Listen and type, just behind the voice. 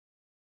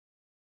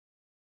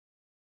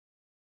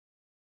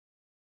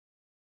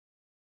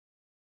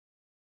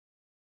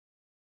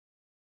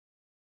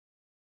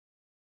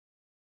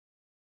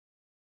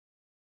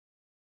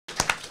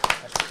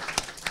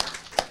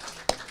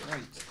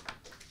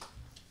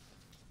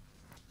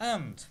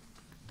And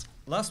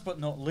last but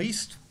not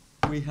least,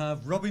 we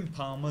have Robin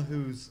Palme,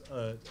 who's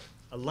a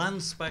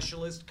land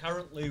specialist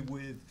currently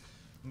with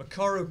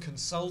Macoro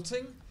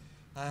Consulting,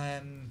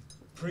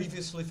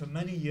 previously for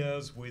many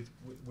years with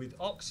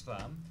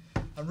Oxfam.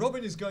 And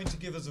Robin is going to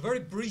give us a very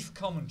brief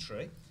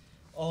commentary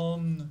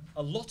on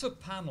a lot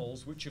of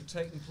panels which have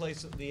taken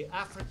place at the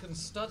African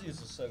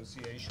Studies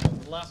Association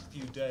in the last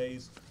few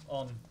days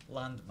on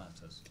land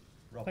matters.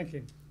 Robin. Thank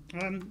you.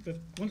 I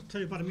want to tell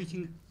you about a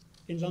meeting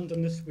in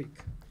London this week.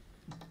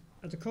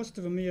 At the cost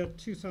of a mere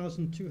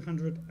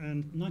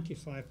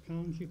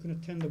 £2,295, you can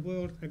attend the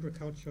World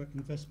Agriculture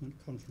Investment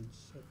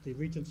Conference at the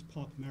Regent's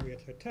Park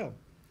Marriott Hotel,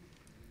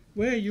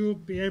 where you'll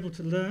be able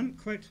to learn,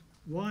 quote,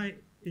 why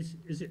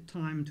is it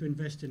time to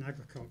invest in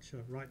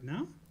agriculture right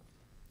now?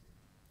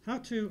 How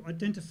to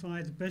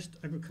identify the best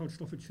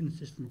agricultural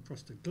opportunities from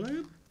across the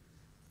globe,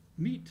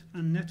 meet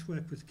and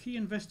network with key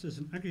investors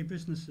and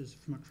agribusinesses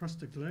from across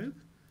the globe.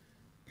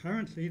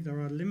 Apparently, there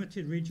are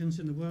limited regions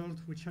in the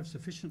world which have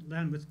sufficient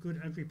land with good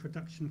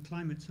agri-production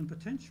climates and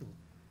potential.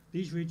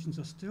 These regions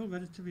are still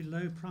relatively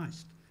low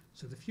priced,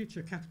 so the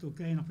future capital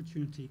gain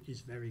opportunity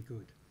is very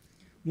good.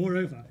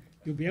 Moreover,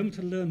 you'll be able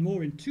to learn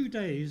more in 2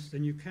 days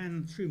than you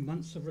can through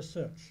months of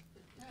research.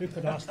 Who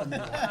could ask for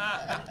more?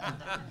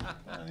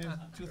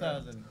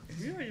 2000.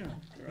 Yeah.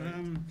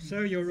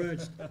 So you're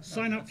urged,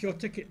 sign up for your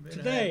ticket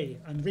today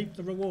and reap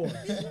the rewards.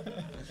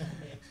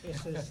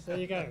 There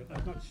you go.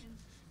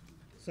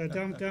 So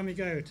down we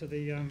go to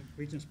the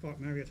Regent's Park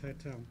Marriott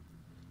Hotel.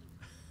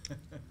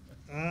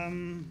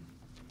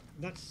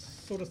 That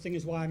sort of thing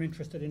is why I'm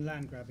interested in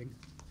land grabbing.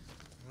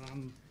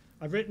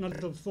 I've written a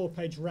little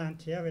 4-page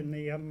rant here in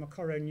the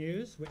Macoro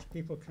News, which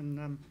people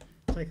can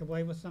take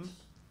away with them.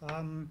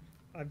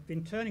 I've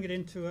been turning it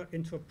into a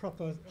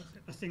proper,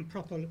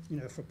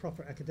 for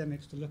proper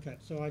academics to look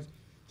at. So I've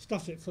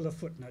stuffed it full of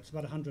footnotes,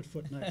 about 100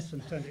 footnotes,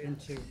 and turned it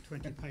into a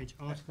 20-page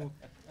article,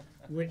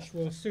 which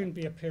will soon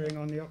be appearing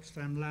on the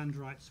Oxfam Land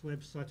Rights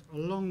website,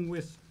 along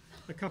with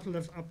a couple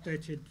of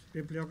updated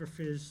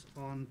bibliographies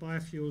on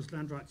biofuels,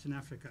 land rights in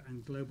Africa,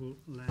 and global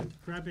land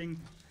grabbing,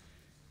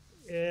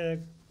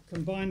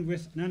 combined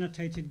with an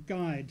annotated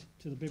guide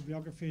to the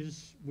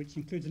bibliographies, which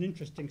includes an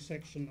interesting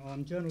section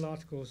on journal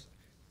articles,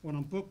 one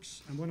on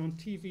books, and one on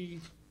TV,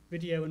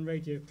 video, and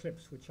radio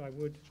clips, which I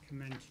would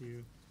commend to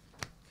you.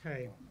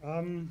 Okay.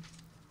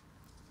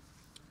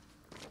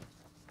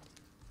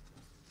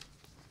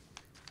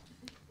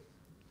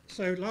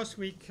 So last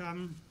week,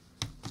 I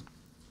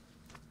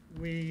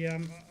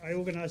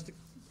organised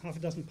half a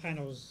dozen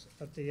panels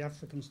at the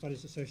African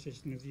Studies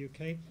Association of the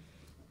UK.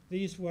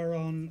 These were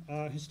on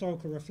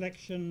historical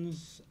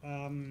reflections,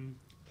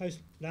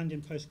 land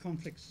in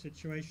post-conflict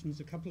situations,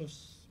 a couple of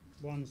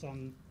ones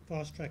on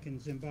fast track in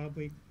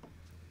Zimbabwe,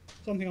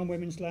 something on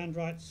women's land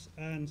rights,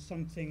 and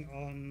something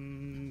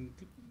on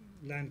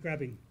land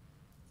grabbing.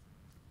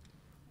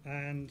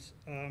 And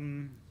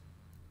the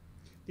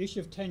issue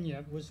of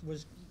tenure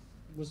was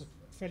a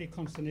fairly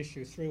constant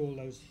issue through all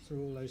those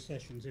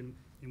sessions in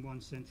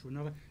one sense or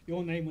another.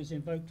 Your name was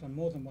invoked on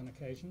more than one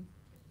occasion.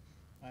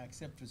 I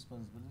accept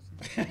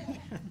responsibility.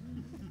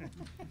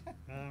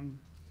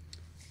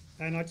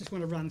 And I just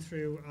want to run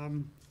through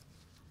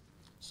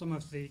some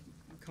of the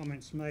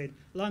comments made.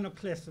 Lionel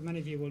Cliff, as many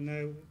of you will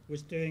know,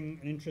 was doing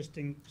an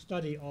interesting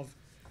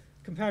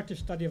comparative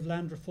study of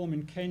land reform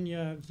in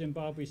Kenya,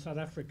 Zimbabwe, South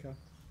Africa.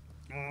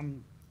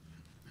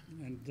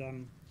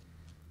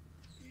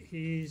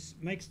 He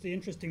makes the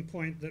interesting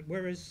point that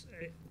whereas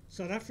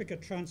South Africa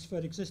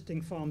transferred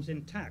existing farms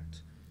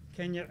intact,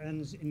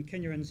 in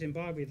Kenya and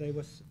Zimbabwe there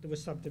was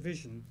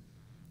subdivision,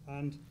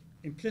 and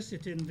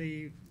implicit in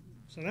the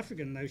South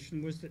African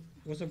notion was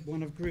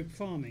one of group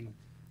farming,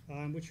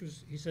 which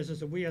was, he says,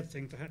 is a weird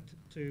thing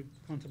to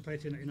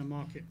contemplate in a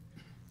market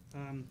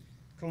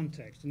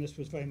context, and this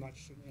was very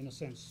much, in a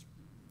sense,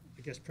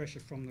 I guess, pressure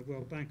from the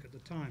World Bank at the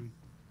time.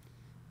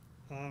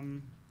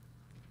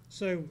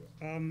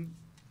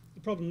 The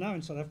problem now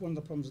in South Africa, one of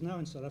the problems now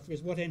in South Africa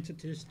is what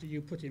entities do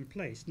you put in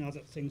place now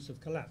that things have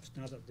collapsed,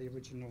 now that the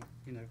original,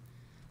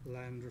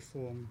 land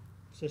reform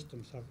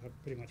systems have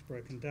pretty much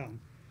broken down.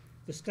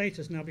 The state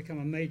has now become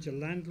a major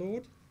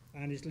landlord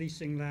and is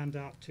leasing land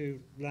out to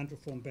land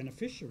reform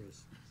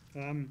beneficiaries.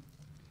 In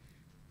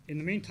the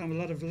meantime, a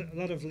lot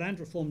of land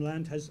reform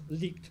land has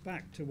leaked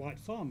back to white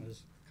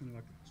farmers, kind of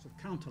like sort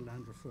of counter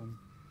land reform.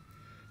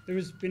 There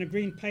has been a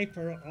green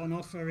paper on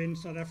offer in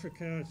South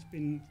Africa. It's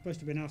been supposed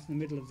to have been out in the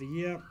middle of the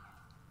year.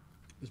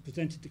 It was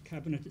presented to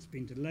Cabinet. It's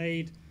been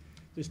delayed.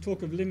 There's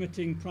talk of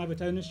limiting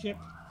private ownership.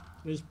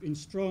 There's been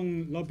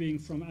strong lobbying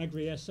from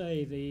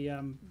Agri-SA, the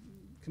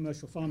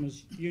Commercial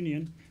Farmers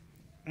Union,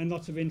 and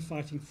lots of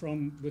infighting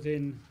from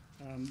within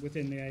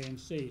the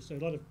ANC. So a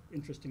lot of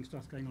interesting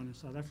stuff going on in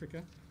South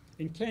Africa.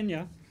 In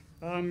Kenya,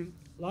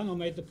 Lionel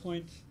made the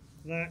point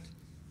that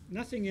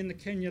nothing in the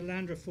Kenya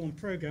land reform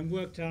program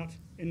worked out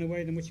in the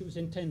way in which it was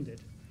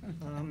intended,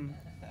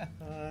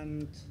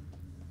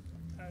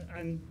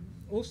 and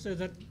also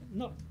that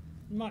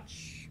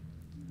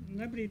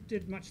nobody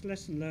did much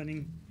lesson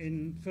learning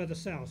in further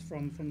south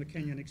from the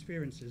Kenyan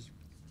experiences.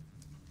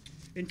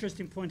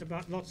 interesting point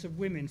about lots of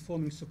women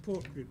forming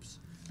support groups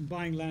and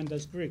buying land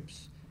as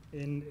groups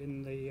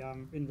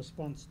in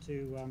response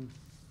to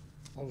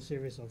a whole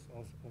series of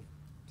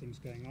things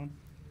going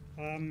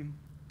on.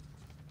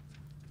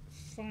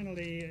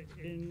 Finally,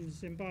 in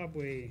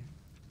Zimbabwe,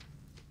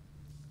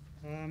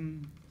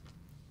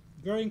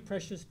 growing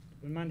pressures,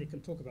 and Mandi can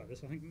talk about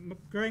this, I think,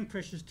 growing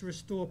pressures to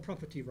restore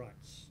property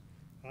rights,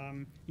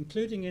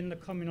 including in the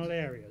communal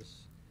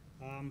areas,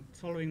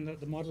 following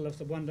the model of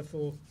the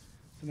wonderful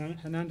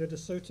Hernando de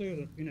Soto,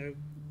 that, you know,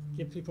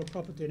 give people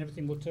property and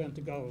everything will turn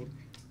to gold.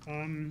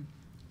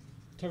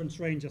 Terence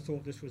Ranger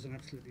thought this was an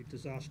absolutely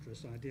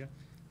disastrous idea.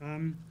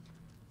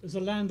 There's a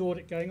land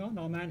audit going on.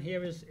 Our man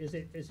here is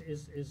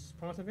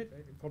part of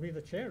it, probably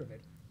the chair of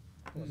it.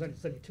 Well,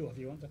 there's only two of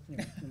you, aren't there?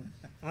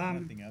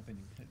 Nothing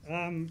happening.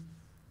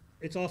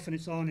 It's off and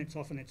it's on, it's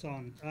off and it's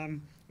on.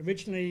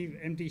 Originally,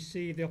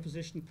 MDC, the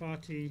opposition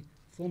party,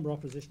 former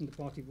opposition, the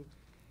party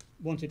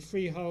wanted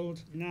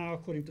freehold. Now,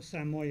 according to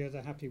Sam Moyer,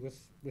 they're happy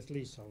with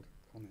leasehold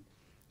comment.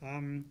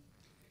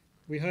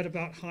 We heard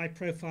about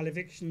high-profile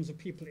evictions of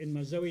people in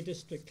Mazoe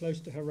district, close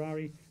to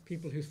Harare,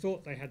 people who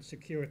thought they had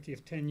security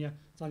of tenure,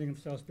 finding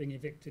themselves being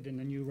evicted in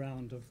a new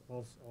round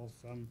of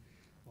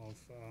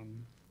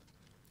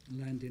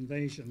land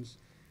invasions.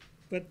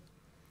 But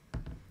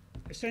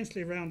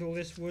essentially around all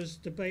this was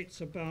debates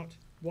about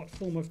what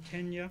form of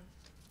tenure.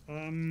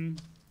 In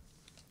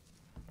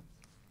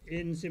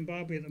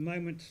Zimbabwe at the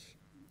moment,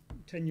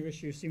 tenure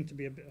issues seem to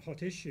be a bit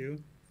hot issue,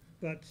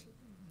 but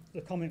the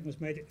comment was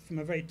made from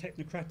a very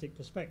technocratic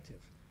perspective.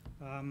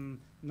 And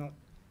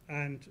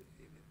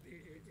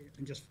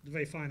just the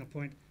very final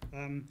point,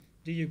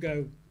 do you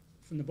go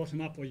from the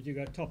bottom up or do you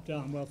go top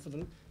down? Well,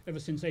 ever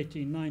since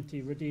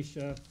 1890,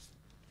 Rhodesia,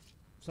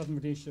 Southern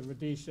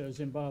Rhodesia,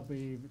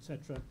 Zimbabwe,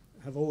 etc.,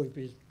 have always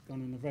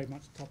gone on a very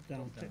much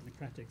top-down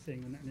technocratic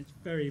thing, and it's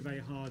very, very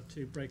hard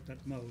to break that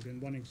mold. And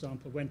one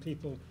example, when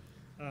people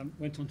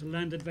went on to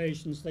land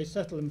invasions, they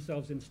settled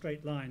themselves in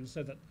straight lines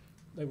so that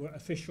they were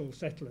official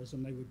settlers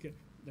and they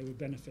would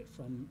benefit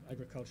from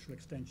agricultural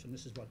extension.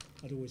 This is what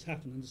had always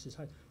happened, and this is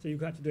how. So you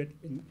had to do it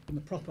in the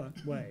proper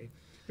way.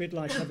 A bit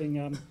like having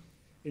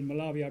in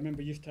Malawi, I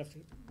remember you used to have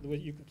the way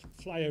you could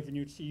fly over and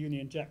you'd see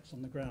Union Jacks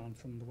on the ground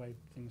from the way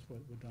things were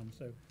done.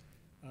 So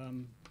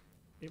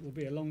it will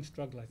be a long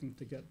struggle, I think,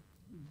 to get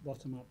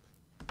bottom-up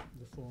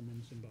reform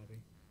in Zimbabwe.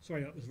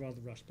 Sorry, that was rather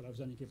rushed, but I was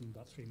only given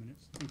about 3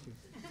 minutes. Thank you.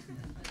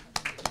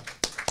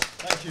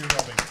 Thank you,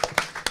 Robin.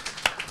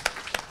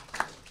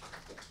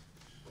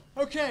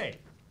 Okay.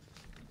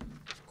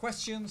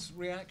 Questions,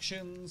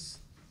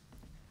 reactions?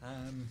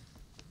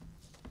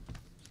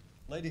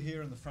 Lady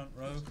here in the front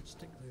row.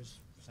 Stick those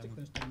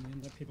down the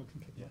end that people can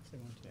pick up if they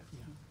want to.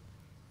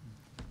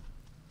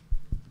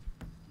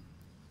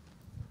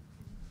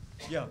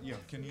 Yeah.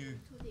 Can you?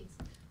 Two things.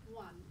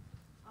 One,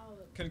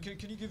 Can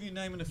you give your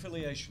name and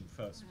affiliation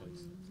first,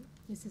 please?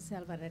 Mrs.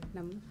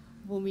 Selvaratnam,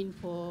 Women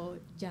for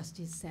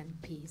Justice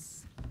and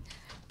Peace.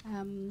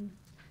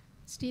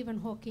 Stephen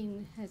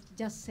Hawking has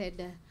just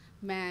said,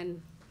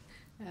 man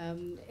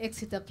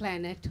exit the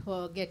planet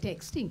or get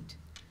extinct.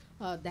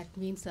 That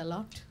means a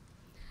lot.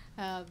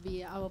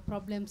 Our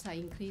problems are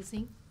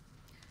increasing.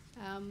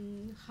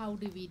 How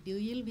do we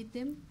deal with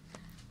them?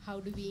 How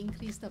do we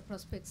increase the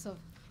prospects of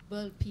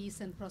world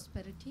peace and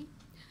prosperity?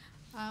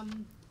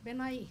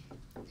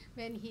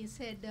 When he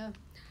said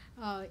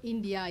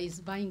India is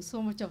buying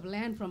so much of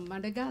land from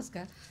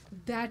Madagascar,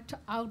 that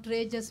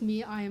outrages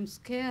me. I am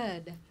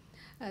scared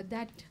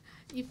that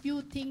if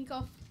you think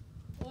of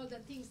all the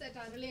things that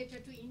are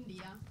related to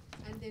India,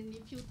 and then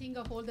if you think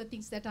of all the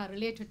things that are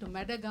related to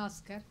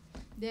Madagascar,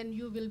 then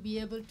you will be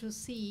able to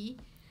see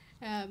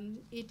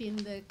it in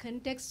the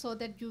context so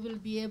that you will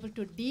be able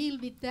to deal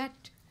with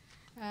that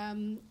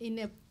in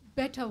a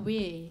better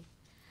way.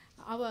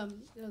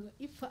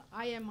 If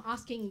I am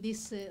asking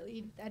this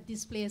at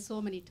this place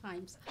so many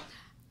times,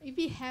 if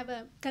we have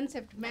a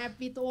concept map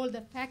with all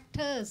the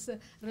factors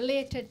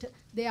related,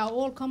 they are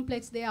all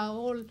complex, they are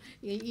all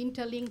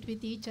interlinked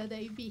with each other.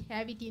 If we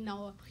have it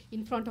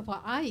in front of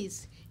our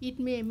eyes, it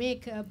may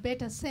make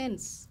better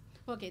sense.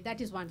 Okay, that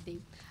is one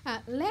thing.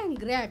 Land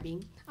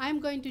grabbing, I'm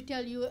going to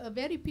tell you a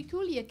very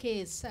peculiar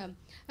case,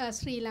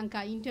 Sri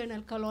Lanka,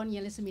 internal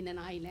colonialism in an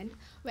island,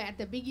 where at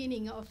the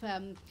beginning of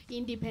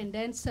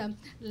independence,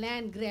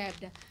 land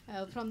grabbed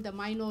from the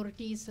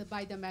minorities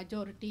by the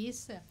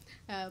majorities,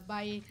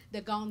 by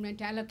the government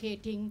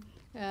allocating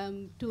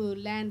to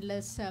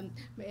landless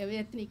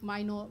ethnic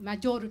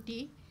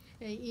majority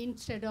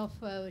instead of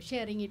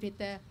sharing it with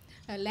the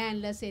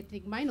landless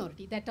ethnic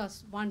minority. That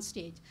was one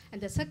stage. And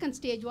the second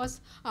stage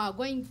was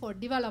going for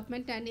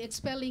development and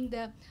expelling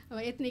the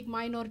ethnic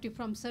minority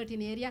from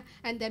certain area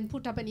and then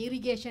put up an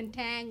irrigation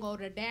tank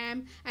or a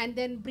dam and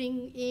then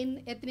bring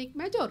in ethnic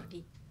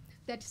majority.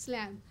 That's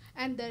land.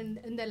 And then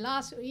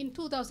in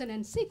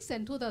 2006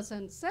 and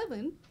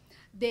 2007,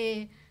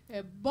 they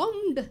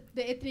bombed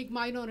the ethnic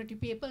minority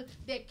people.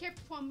 They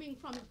kept bombing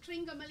from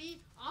Trincomalee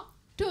up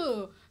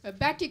to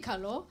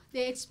Batikalo.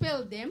 They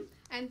expelled them,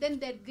 and then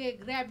they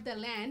grab the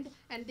land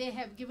and they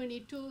have given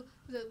it to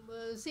the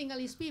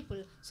Sinhalese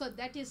people. So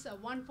that is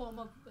one form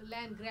of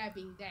land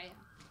grabbing there.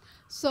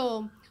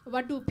 So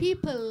what do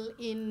people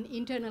in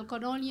internal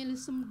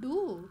colonialism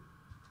do?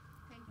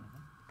 Thank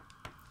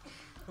you.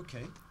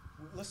 Okay,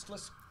 let's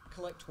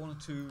collect one or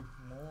two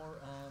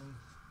more.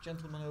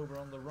 Gentleman over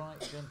on the right,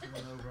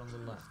 gentleman over on the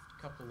left.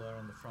 Couple there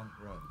on the front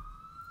row.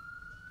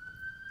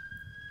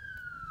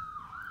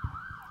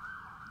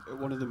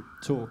 One of the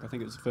talk, I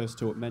think it was the first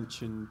talk,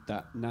 mentioned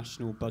that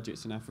national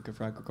budgets in Africa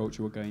for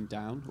agriculture were going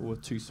down or were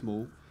too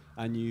small,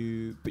 but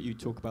you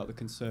talk about the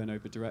concern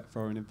over direct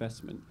foreign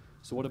investment.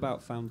 So what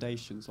about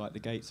foundations like the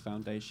Gates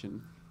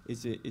Foundation?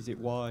 Is it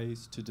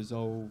wise to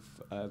dissolve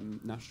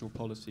national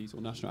policies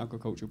or national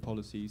agricultural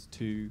policies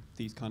to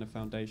these kind of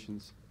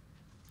foundations?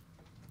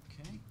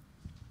 Okay.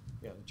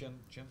 Yeah, the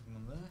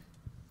gentleman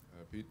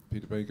there.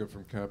 Peter Baker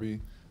from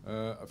Cabby.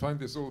 I find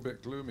this all a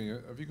bit gloomy.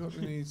 Have you got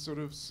any sort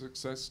of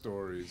success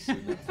stories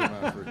from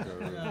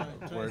Africa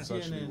where it's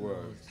actually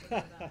worked?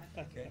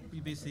 Okay.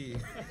 BBC.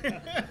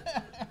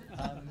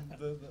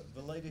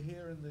 The lady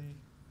here in the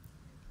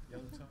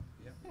yellow top.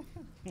 Yeah.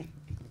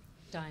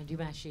 Diane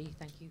Dumashi,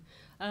 thank you.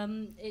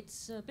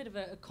 It's a bit of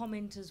a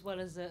comment as well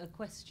as a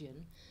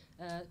question.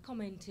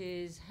 Comment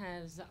is,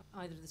 has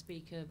either of the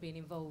speaker been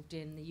involved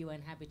in the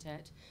UN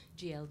Habitat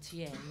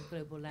GLTN,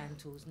 Global Land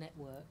Tools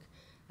Network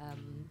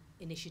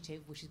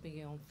initiative, which has been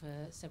going on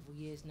for several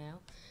years now?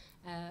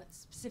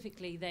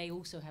 Specifically, they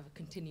also have a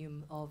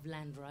continuum of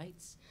land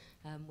rights,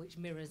 which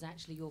mirrors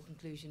actually your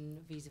conclusion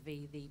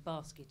vis-a-vis the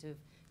basket of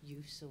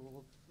use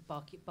or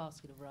basket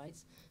of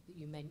rights that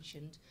you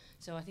mentioned.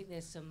 So I think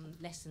there's some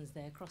lessons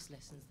there, cross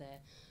lessons there.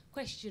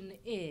 Question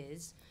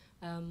is,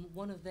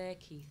 one of their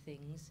key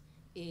things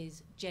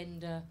is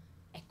gender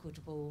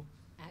equitable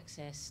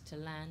access to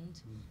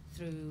land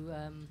through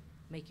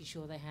making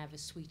sure they have a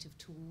suite of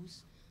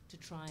tools to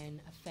try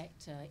and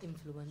affect,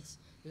 influence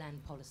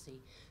land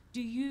policy.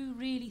 Do you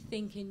really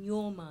think in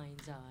your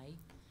mind's eye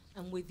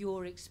and with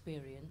your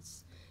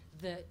experience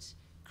that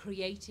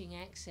creating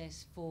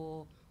access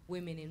for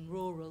women in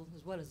rural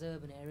as well as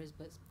urban areas,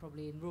 but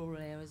probably in rural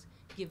areas,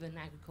 given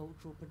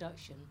agricultural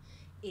production,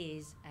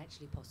 is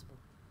actually possible?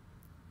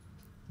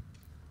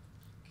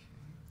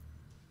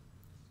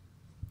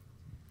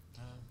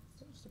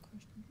 What's the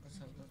question?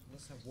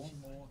 Let's have one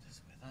more.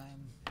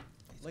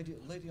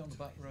 Lady on the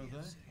back row there,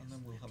 and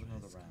then we'll have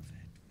another round.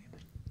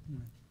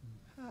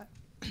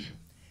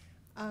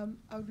 Hi.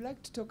 I would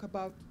like to talk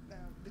about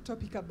the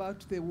topic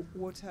about the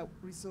water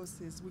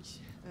resources, which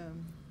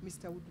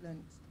Mr.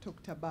 Woodland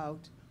talked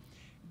about.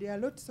 There are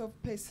lots of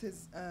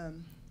places,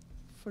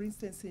 for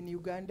instance, in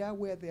Uganda,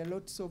 where there are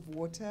lots of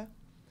water,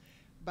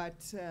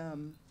 but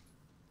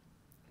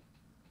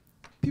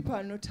people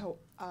are not.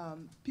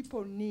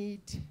 People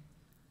need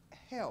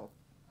help.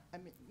 I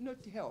mean,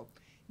 not help.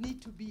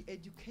 Need to be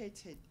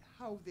educated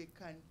how they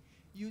can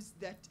use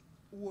that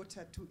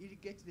water to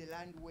irrigate the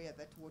land where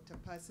that water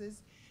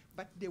passes.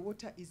 But the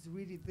water is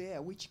really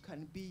there, which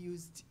can be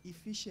used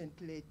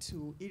efficiently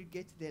to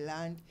irrigate the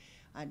land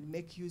and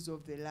make use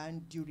of the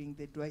land during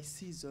the dry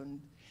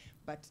season.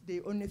 But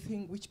the only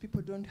thing which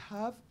people don't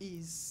have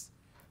is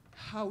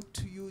how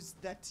to use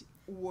that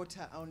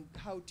water and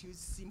how to use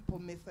simple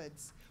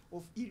methods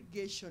of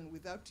irrigation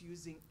without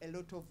using a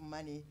lot of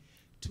money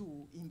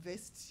to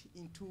invest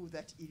into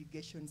that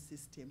irrigation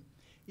system.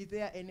 Is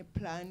there any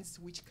plans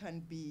which can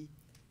be,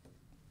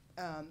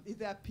 is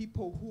there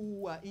people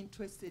who are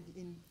interested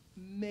in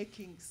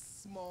making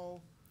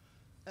small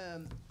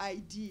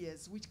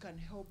ideas which can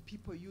help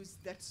people use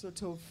that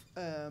sort of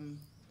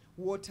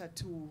water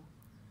to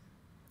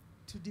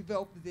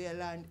develop their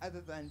land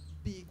other than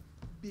big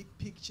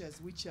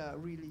pictures which are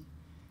really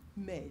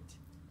made?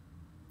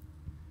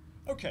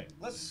 Okay,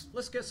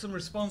 let's get some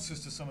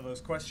responses to some of those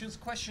questions.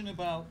 Question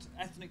about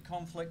ethnic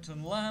conflict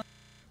and land.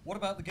 What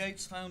about the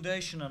Gates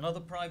Foundation and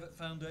other private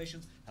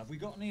foundations? Have we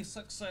got any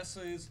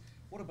successes?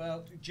 What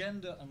about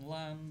gender and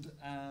land?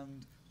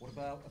 And what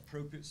about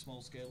appropriate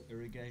small-scale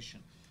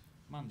irrigation?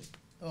 Mandi.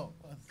 Oh,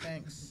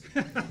 thanks.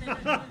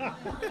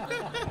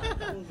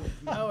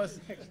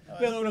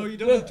 No, you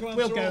don't have to answer.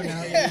 We'll go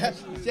now.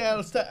 Yeah,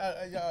 I'll start.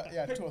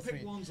 Two or three.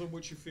 Pick ones on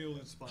which you feel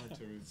inspired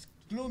to. It's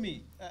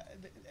gloomy,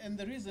 and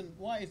the reason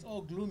why it's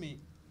all gloomy,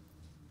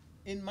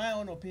 in my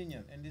own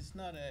opinion, and it's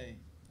not a,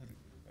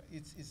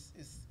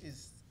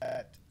 it's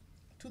at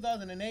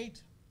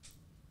 2008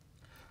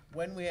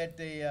 when we had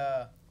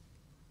the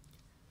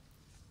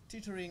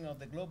teetering of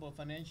the global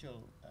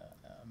financial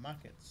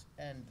markets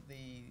and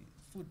the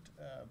food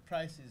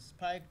prices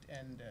spiked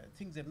and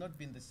things have not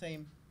been the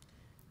same,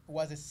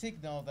 was a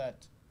signal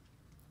that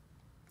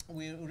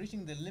we're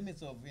reaching the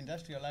limits of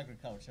industrial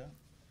agriculture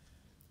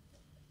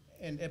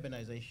and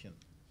urbanization.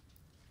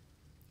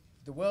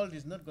 The world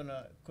is not going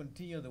to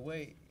continue the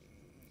way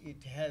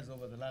it has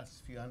over the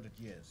last few hundred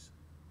years.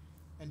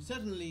 And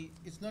certainly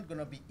it's not going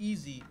to be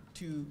easy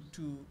to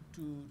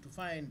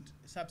find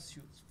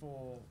substitutes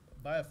for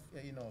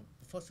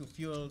fossil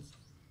fuels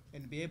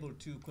and be able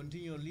to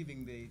continue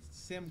living the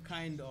same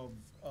kind of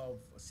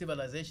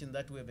civilization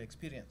that we have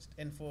experienced.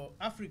 And for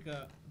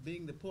Africa,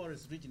 being the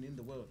poorest region in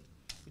the world,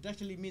 it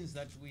actually means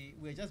that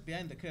we're just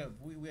behind the curve.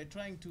 We're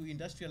trying to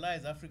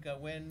industrialize Africa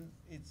when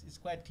it's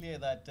quite clear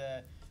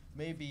that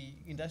maybe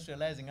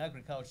industrializing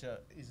agriculture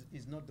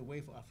is not the way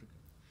for Africa.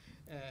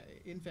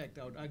 In fact,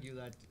 I would argue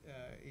that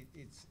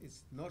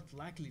it's not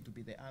likely to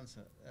be the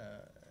answer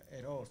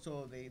at all.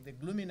 So the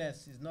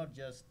gloominess is not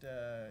just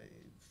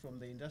from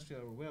the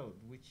industrial world,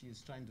 which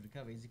is trying to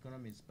recover its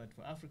economies, but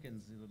for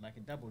Africans, it's like a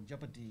double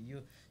jeopardy.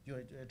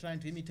 You're trying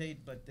to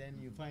imitate, but then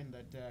you find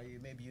that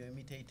maybe you're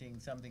imitating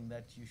something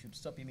that you should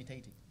stop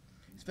imitating.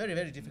 It's very,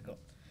 very difficult.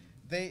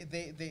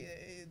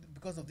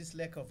 Because of this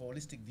lack of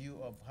holistic view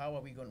of how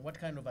are we going, what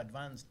kind of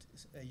advanced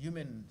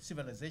human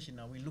civilization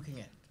are we looking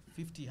at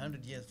 50,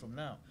 100 years from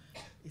now?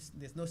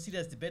 There's no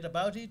serious debate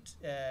about it.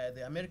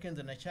 The Americans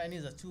and the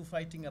Chinese are still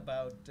fighting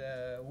about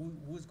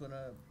who's going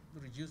to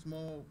reduce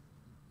more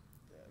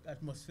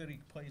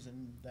atmospheric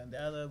poison than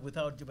the other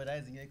without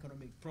jeopardizing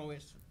economic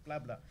prowess, blah,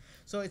 blah.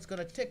 So it's going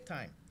to take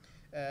time.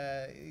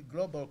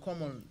 Global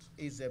commons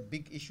is a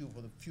big issue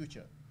for the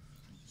future.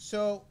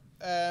 So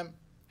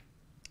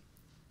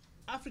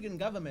African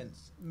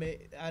governments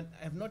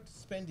have not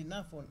spent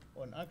enough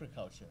on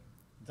agriculture,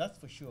 that's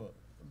for sure.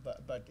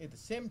 But at the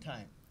same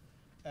time,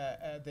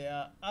 there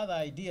are other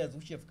ideas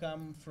which have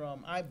come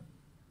from, I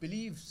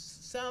believe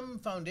some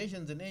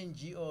foundations and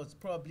NGOs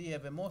probably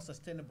have a more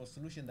sustainable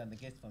solution than the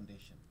Gates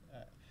Foundation.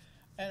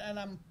 And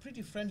I'm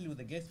pretty friendly with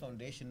the Gates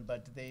Foundation,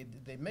 but the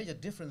major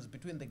difference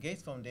between the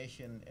Gates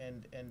Foundation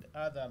and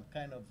other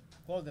kind of,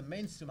 call them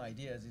mainstream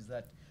ideas, is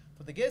that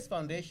for the Gates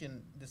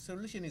Foundation, the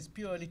solution is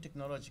purely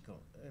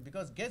technological.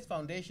 Because Gates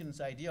Foundation's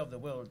idea of the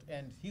world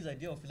and his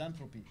idea of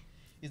philanthropy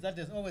is that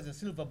there's always a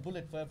silver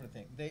bullet for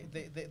everything.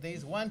 There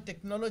is one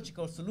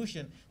technological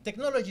solution.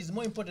 Technology is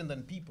more important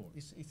than people.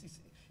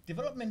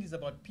 Development is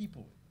about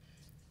people.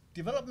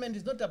 Development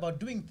is not about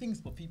doing things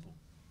for people.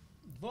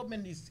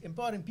 Development is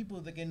empowering people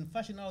that can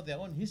fashion out their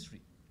own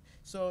history.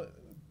 So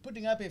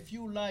putting up a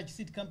few large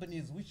seed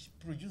companies which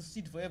produce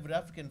seed for every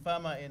African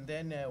farmer and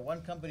then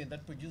one company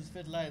that produces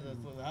fertilizer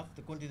for half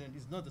the continent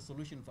is not the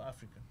solution for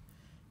Africa.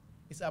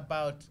 It's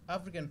about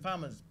African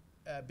farmers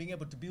being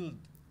able to build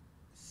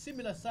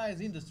similar size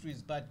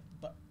industries, but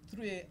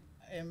through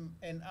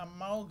an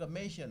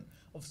amalgamation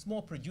of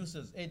small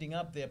producers adding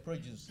up their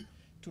produce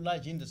to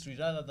large industry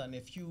rather than a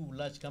few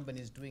large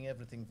companies doing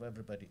everything for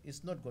everybody.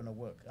 It's not going to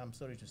work, I'm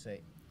sorry to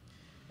say.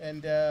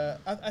 And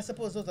I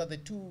suppose those are the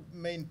two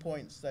main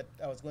points that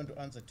I was going to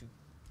answer to.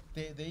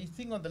 The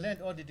thing on the land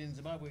audit in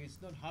Zimbabwe is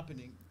not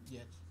happening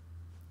yet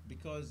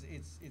because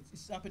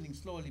it's happening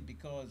slowly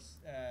because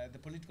the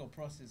political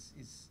process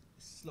is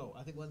slow.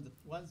 I think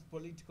once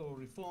political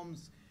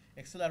reforms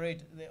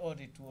accelerate, the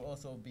audit will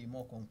also be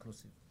more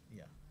conclusive.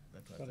 Yeah,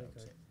 that's what I would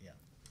say. Yeah.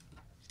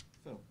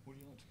 Phil, would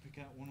you like to pick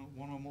out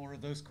one or more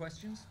of those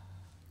questions?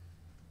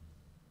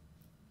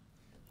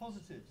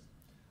 Positives.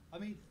 I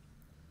mean,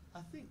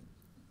 I think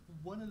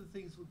one of the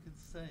things we can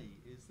say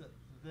is that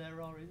there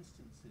are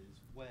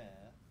instances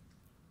where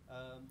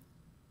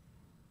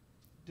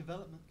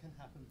development can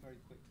happen very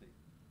quickly.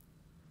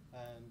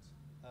 And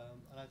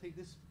I think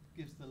this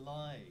gives the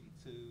lie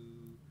to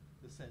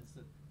the sense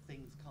that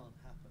things can't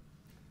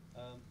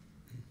happen.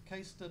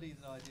 Case study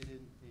that I did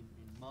in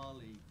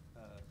Mali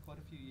quite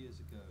a few years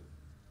ago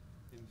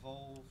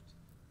involved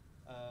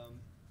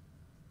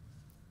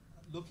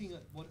looking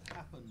at what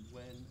happened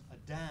when a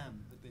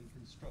dam had been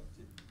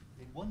constructed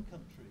in one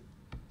country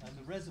and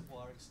the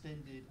reservoir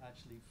extended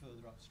actually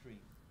further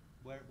upstream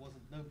where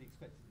nobody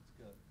expected it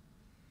to go.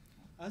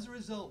 As a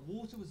result,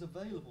 water was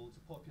available to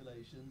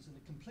populations in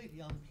a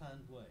completely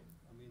unplanned way.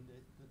 I mean,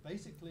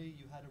 basically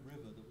you had a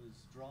river that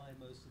was dry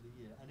most of the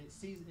year and it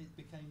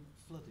became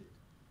flooded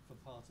for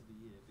part of the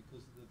year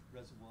because the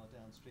reservoir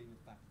downstream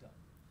had backed up.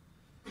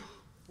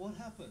 What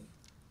happened?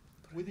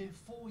 Within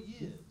 4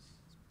 years,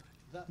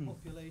 that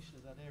population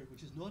of that area,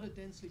 which is not a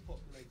densely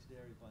populated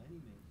area by any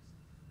means,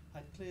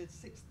 had cleared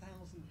 6,000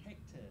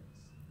 hectares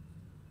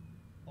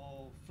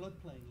of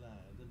floodplain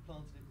land and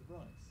planted it with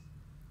rice.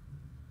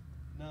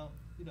 Now,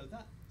 you know,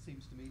 that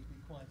seems to me to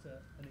be quite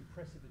an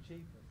impressive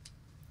achievement.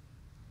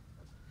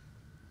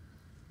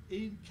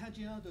 In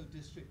Kajiado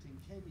district in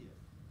Kenya,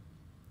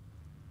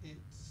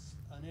 it's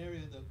an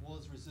area that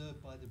was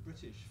reserved by the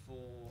British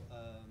for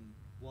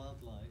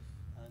wildlife,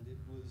 and it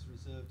was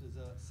reserved as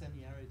a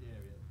semi-arid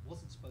area. It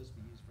wasn't supposed to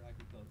be used for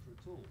agriculture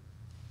at all.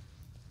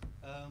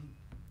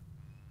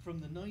 From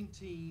the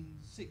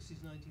 1960s,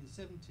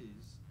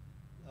 1970s,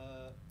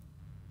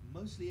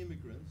 mostly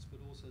immigrants, but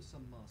also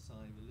some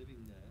Maasai were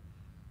living there,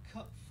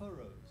 cut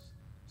furrows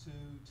to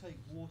take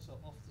water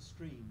off the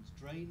streams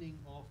draining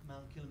off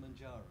Mount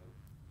Kilimanjaro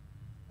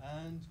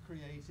and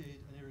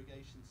created an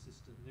irrigation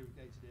system, an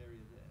irrigated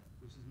area there,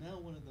 which is now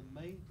one of the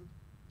main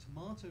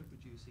tomato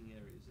producing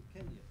areas of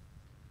Kenya.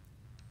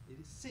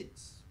 It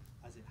sits,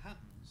 as it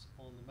happens,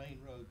 on the main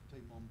road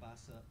between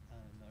Mombasa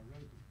and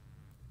Nairobi.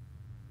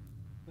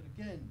 But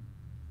again,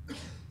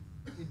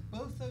 in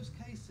both those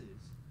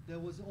cases, there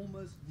was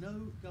almost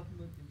no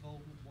government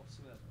involvement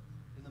whatsoever.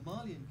 In the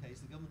Malian case,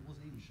 the government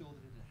wasn't even sure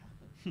that it had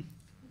happened.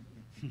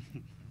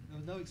 There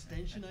were no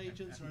extension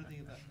agents or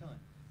anything of that kind.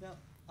 Now,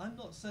 I'm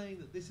not saying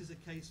that this is a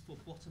case for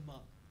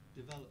bottom-up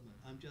development.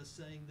 I'm just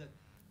saying that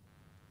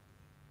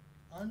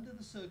under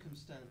the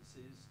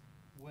circumstances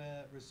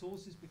where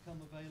resources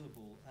become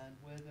available and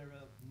where there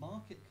are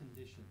market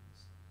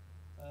conditions,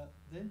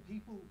 then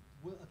people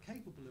are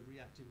capable of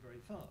reacting very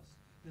fast.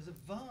 There's a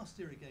vast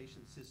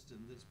irrigation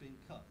system that's been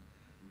cut,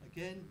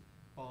 again,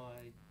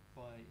 by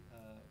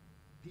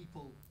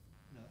people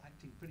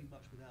acting pretty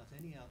much without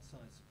any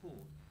outside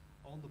support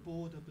on the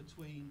border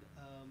between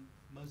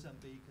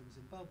Mozambique and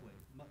Zimbabwe.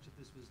 Much of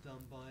this was done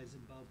by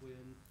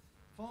Zimbabwean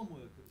farm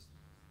workers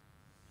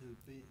who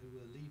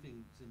were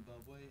leaving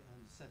Zimbabwe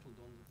and settled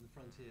on the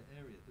frontier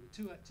area. There were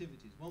two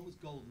activities. One was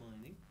gold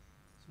mining,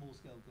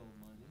 small-scale gold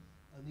mining,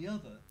 and the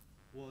other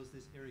was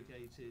this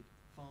irrigated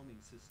farming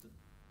system.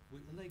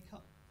 And they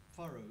cut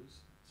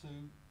furrows to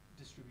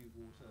distribute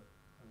water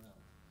around.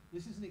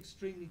 This is an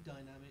extremely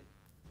dynamic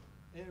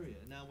area.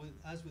 Now,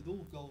 as with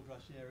all gold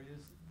rush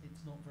areas,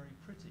 it's not very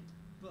pretty.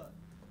 But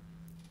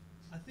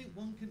I think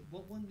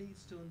what one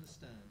needs to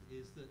understand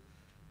is that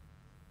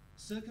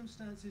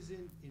circumstances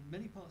in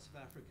many parts of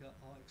Africa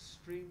are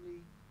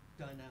extremely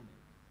dynamic.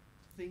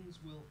 Things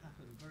will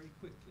happen very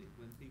quickly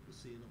when people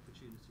see an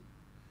opportunity.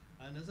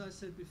 And as I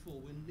said before,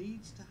 one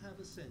needs to have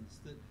a sense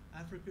that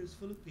Africa is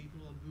full of people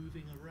who are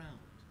moving around.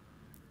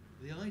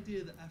 The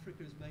idea that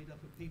Africa is made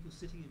up of people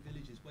sitting in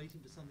villages waiting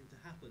for something to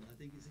happen, I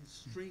think is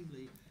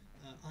extremely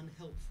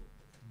unhelpful,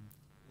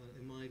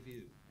 in my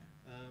view.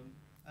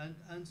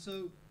 And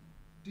so,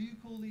 do you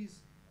call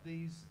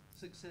these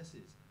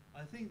successes?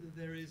 I think that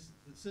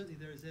certainly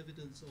there is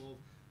evidence of,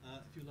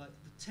 if you like,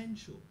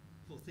 potential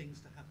for things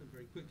to happen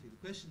very quickly.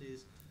 The question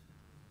is,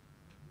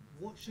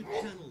 what should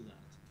channel that?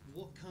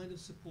 What kind of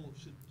support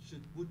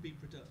would be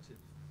productive?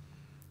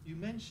 You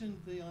mentioned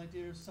the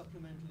idea of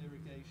supplemental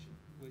irrigation,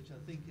 which I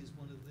think is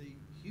one of the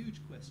huge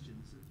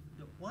questions.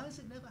 Why has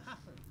it never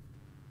happened?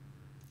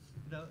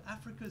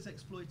 Africa's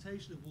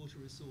exploitation of water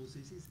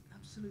resources is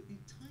absolutely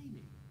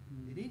tiny.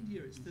 In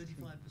India, it's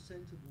 35%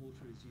 of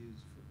water is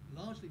used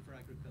largely for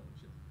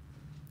agriculture.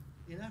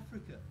 In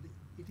Africa,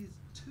 it is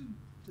 2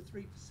 to 3%.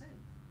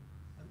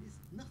 I mean, it's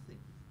nothing.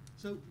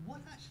 So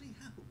what actually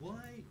happened?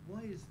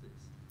 Why is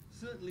this?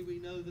 Certainly we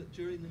know that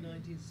during the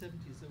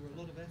 1970s there were a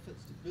lot of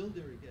efforts to build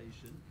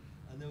irrigation,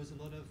 and there was a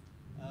lot of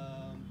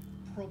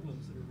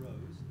problems that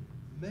arose.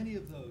 Many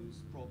of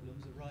those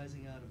problems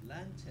arising out of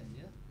land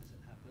tenure, as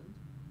it happened,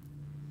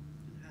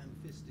 and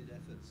ham-fisted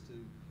efforts to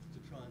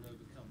try and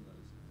overcome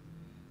those.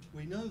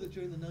 We know that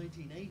during the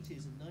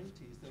 1980s and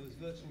 90s there was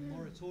virtual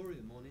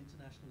moratorium on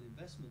international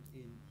investment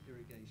in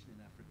irrigation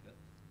in Africa.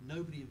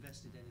 Nobody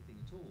invested anything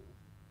at all.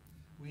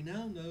 We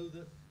now know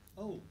that,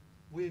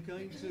 we're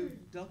going to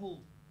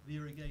double the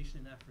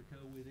irrigation in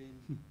Africa within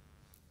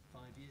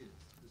 5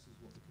 years. This is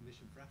what the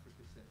Commission for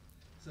Africa said.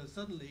 So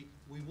suddenly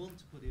we want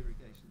to put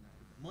irrigation in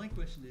Africa. My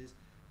question is,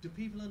 do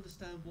people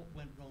understand what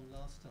went wrong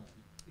last time?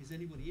 Is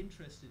anybody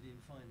interested in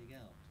finding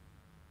out?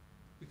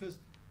 Because,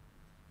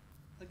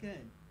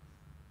 again,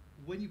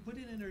 when you put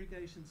in an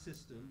irrigation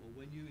system or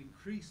when you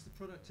increase the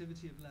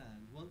productivity of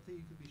land, one thing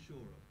you can be sure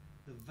of,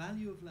 the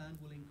value of land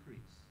will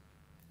increase.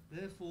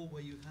 Therefore,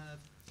 where you have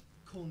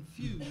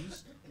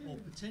confused or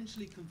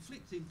potentially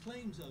conflicting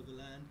claims over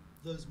land,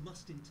 those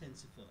must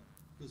intensify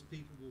because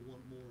people will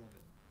want more of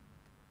it.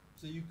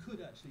 So you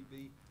could actually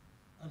be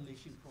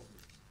unleashing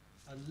problems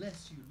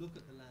unless you look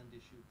at the land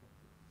issue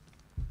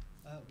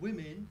properly.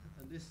 Women,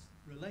 and this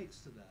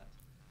relates to that,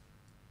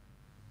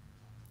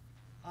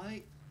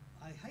 I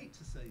hate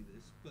to say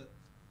this, but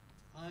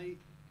I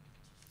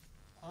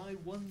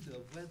wonder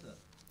whether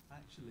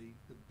actually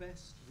the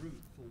best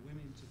route for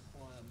women to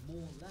acquire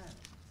more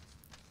land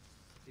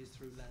is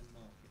through land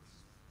markets.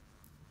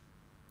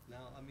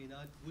 Now, I mean,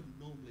 I wouldn't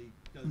normally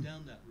go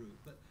down that route,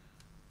 but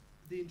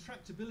the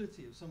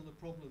intractability of some of the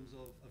problems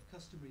of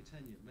customary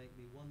tenure make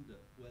me wonder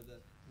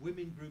whether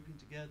women grouping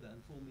together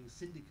and forming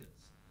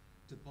syndicates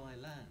to buy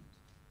land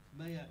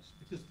may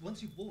actually, because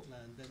once you've bought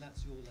land, then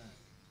that's your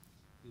land.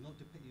 You're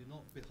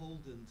not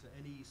beholden to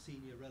any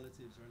senior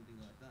relatives or anything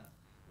like that,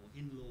 or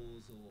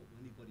in-laws or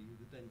anybody who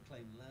could then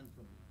claim land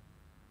from you.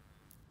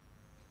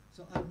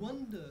 So I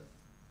wonder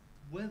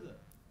whether,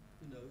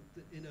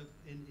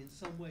 in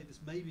some way this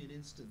may be an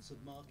instance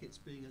of markets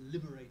being a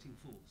liberating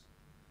force,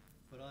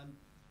 but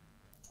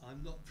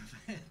I'm not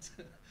prepared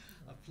to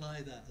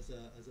apply that as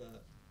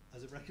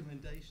a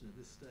recommendation at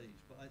this stage.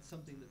 But it's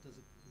something that does.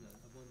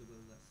 I wonder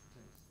whether that's the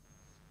case.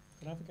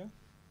 Can I have a go?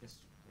 Yes.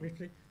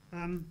 Briefly.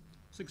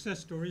 Success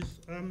stories.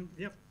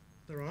 Yep,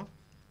 there are.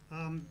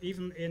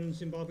 Even in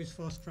Zimbabwe's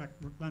fast-track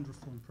land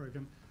reform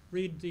program.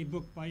 Read the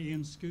book by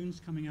Ian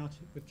Scoons coming out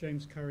with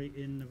James Curry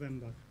in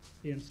November.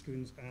 Ian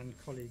Scoons and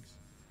colleagues.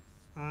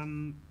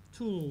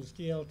 Tools,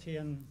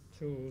 GLTN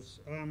tools.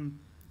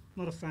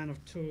 Not a fan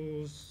of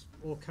tools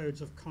or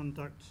codes of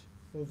conduct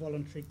or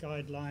voluntary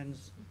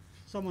guidelines.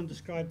 someone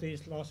described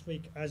these last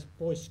week as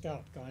Boy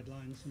Scout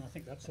guidelines, and I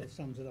think that sort of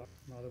sums it up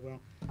rather well.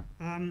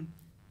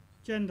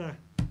 Gender.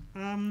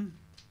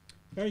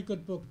 Very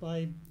good book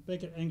by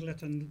Birgit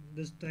Englert and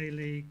Liz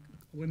Daly,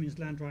 Women's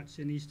Land Rights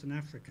in Eastern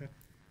Africa.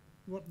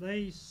 What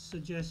they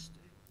suggest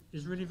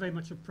is really very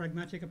much a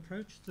pragmatic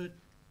approach that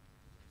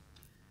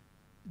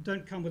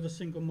don't come with a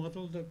single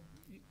model, that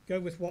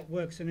go with what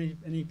works in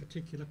any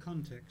particular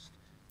context.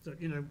 That,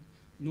 you know,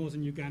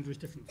 northern Uganda is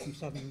different from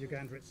southern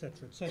Uganda,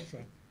 etc.,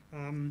 etc.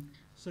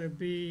 So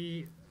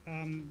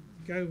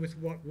go with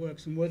what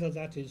works, and whether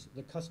that is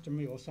the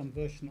customary or some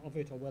version of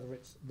it, or whether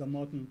it's the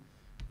modern.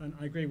 And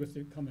I agree with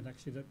the comment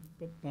actually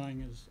that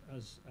buying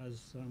as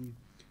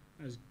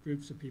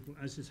groups of people,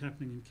 as is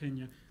happening in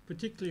Kenya,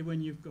 particularly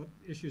when you've got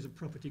issues of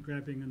property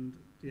grabbing and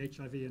the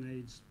HIV and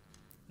AIDS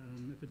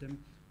epidemic,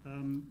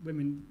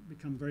 women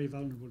become very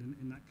vulnerable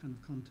in that kind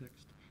of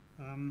context.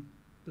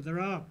 But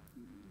there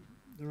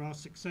are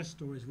success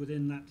stories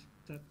within that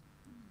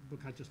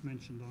book I just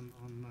mentioned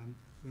on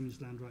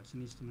women's land rights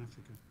in Eastern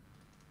Africa.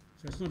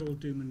 So it's not all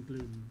doom and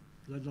gloom.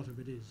 A lot of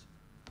it is.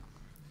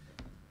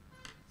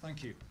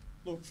 Thank you.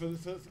 Look,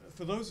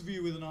 for those of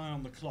you with an eye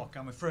on the clock,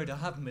 I'm afraid I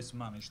have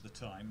mismanaged the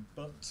time,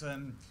 but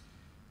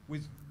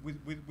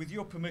with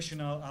your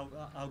permission,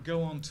 I'll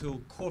go on till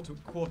quarter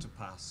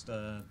past,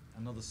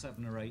 another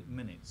 7 or 8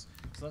 minutes.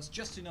 So that's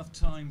just enough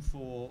time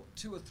for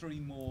 2 or 3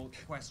 more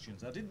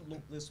questions. I didn't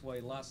look this way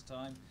last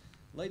time.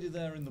 Lady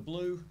there in the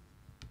blue.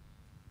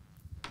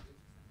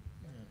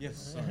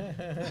 Yes, sorry.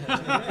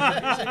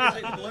 Is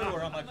it blue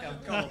or am I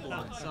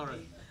colourblind?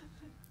 Sorry.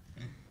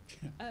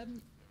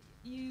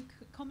 You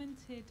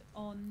commented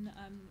on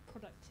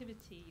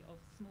productivity of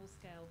small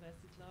scale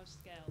versus large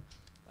scale.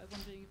 I'm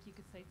wondering if you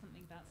could say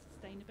something about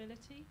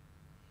sustainability.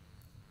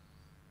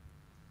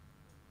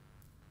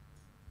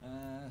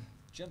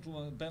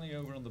 Gentleman, Benny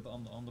over on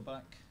the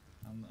back,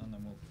 and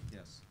then we'll,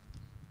 yes.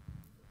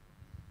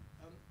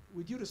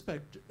 With due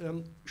respect,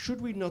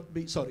 should we not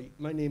be, sorry,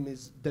 my name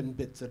is Benny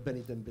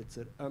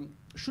Dembitzer.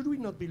 Should we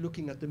not be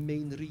looking at the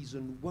main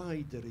reason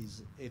why there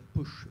is a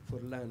push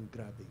for land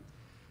grabbing?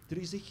 There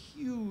is a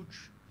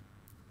huge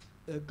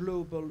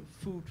global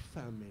food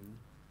famine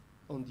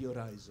on the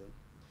horizon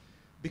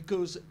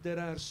because there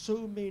are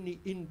so many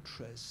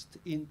interests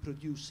in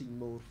producing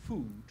more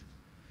food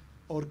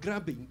or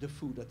grabbing the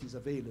food that is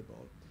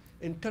available.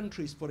 And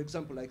countries, for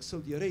example, like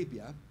Saudi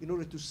Arabia, in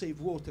order to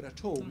save water at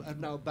home, are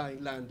now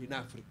buying land in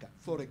Africa,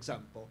 for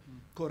example.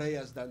 Korea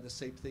has done the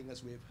same thing,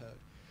 as we have heard.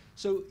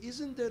 So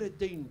isn't there a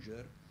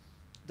danger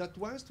that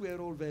whilst we are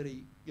all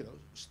very,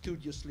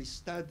 studiously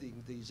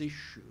studying these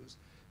issues,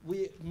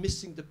 we're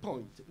missing the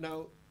point?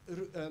 Now,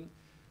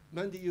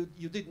 Mandi,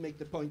 you did make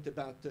the point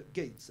about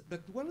Gates,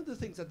 but one of the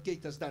things that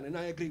Gates has done, and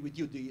I agree with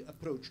you, the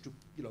approach to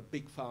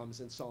big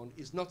farms and so on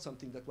is not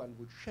something that one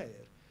would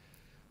share.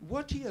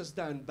 What he has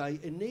done by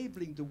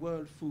enabling the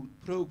World Food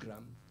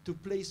Programme to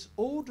place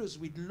orders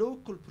with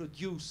local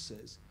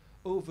producers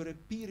over a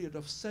period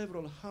of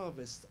several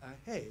harvests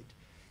ahead,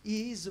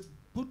 he is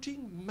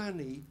putting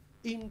money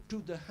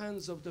into the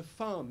hands of the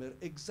farmer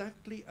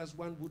exactly as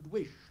one would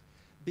wish,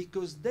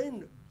 because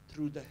then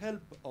through the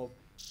help of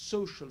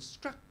social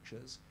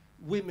structures,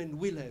 women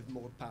will have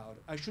more power.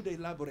 I should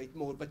elaborate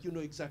more, but you know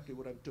exactly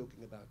what I'm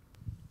talking about.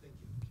 Thank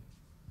you.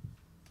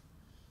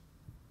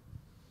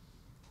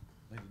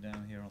 Lady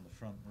down here on the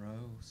front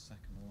row,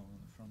 second along on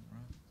the front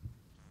row.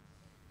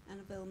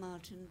 Annabelle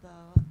Martin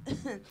Bar,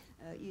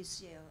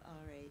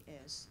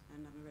 UCL-RAS,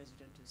 and I'm a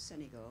resident of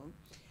Senegal.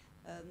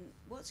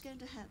 What's going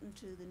to happen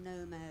to the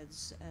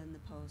nomads and the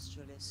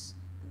pastoralists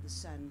and the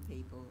sand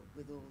people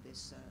with all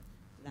this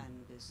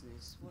land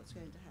business? What's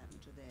going to happen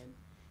to them?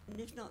 And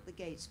if not the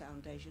Gates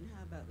Foundation,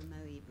 how about the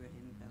Mo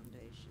Ibrahim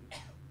Foundation?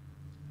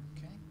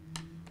 Okay.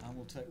 And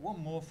we'll take one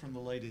more from the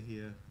lady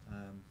here.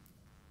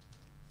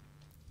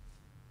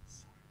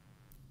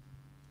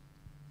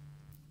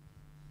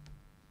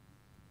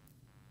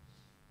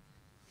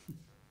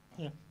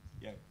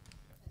 Yeah.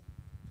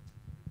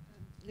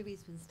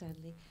 Louise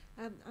Winstanley.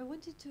 I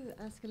wanted to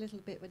ask a little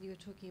bit when you were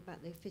talking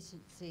about the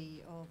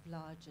efficiency of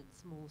large and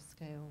small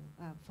scale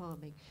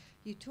farming.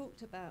 You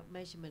talked about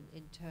measurement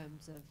in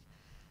terms of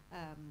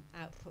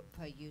output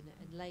per unit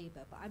and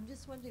labour, but I'm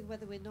just wondering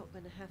whether we're not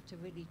going to have to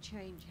really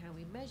change how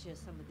we measure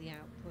some of the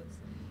outputs,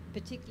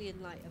 particularly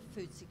in light of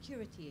food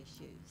security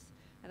issues.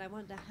 And I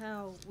wonder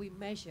how we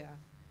measure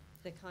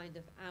the kind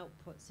of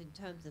outputs in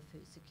terms of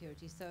food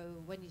security. So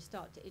when you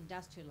start to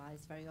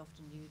industrialise, very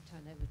often you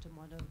turn over to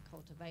modern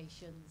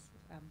cultivations,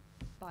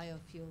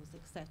 biofuels,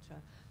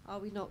 etc. Are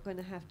we not going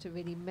to have to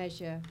really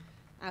measure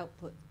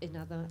output in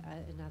other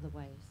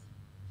ways?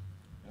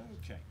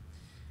 Okay.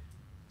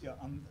 Yeah,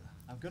 I'm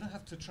going to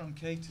have to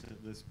truncate it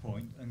at this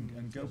point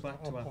and go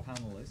back to our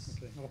panellists.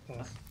 Okay, I'll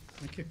pass.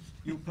 Thank you.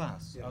 You'll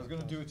pass. Yeah, I was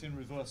going to do it in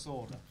reverse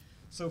order.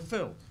 So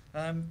Phil,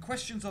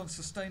 questions on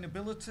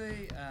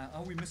sustainability.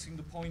 Are we missing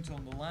the point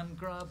on the land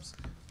grabs,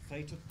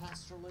 fate of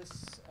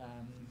pastoralists,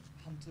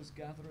 hunters,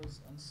 gatherers,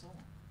 and so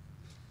on?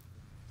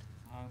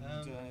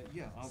 And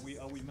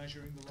are we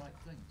measuring the right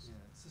things? Yeah,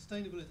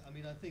 sustainability. I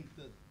mean, I think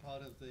that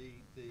part of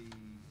the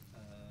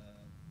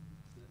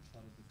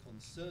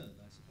concern,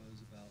 I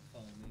suppose, about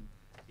farming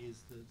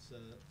is that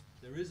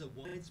there is a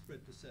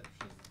widespread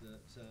perception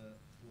that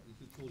what you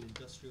could call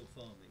industrial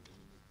farming, I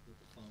mean,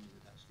 the farming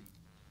that actually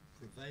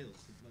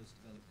prevails in most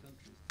developed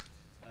countries,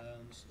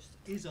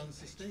 is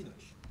unsustainable,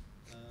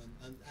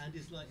 and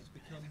is likely to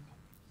become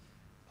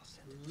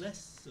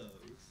less so.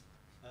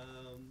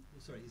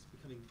 It's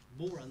becoming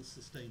more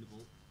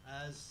unsustainable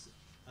as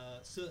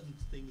certain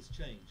things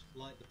change,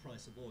 like the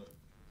price of oil.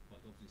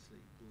 Quite obviously,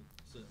 would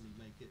certainly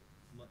make it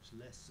much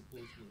less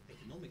supportable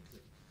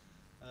economically,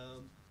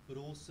 but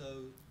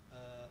also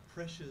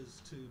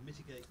pressures to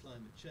mitigate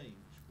climate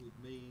change would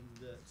mean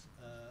that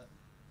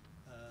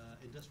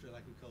industrial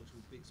agriculture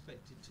would be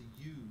expected to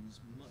use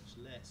much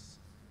less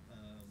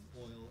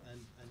oil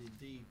and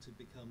indeed to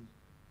become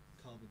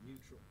carbon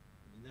neutral.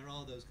 I mean, there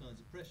are those kinds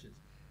of pressures.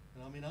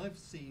 And I mean, I've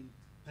seen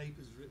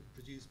papers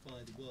produced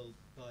by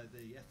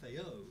the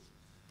FAO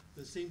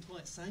that seem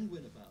quite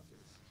sanguine about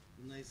this.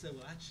 And they say,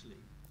 well, actually,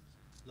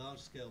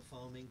 large-scale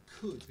farming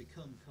could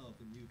become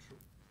carbon neutral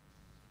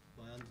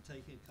by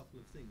undertaking a couple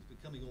of things,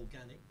 becoming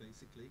organic,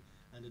 basically,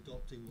 and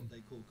adopting what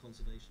they call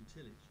conservation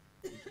tillage,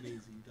 which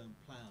means that you don't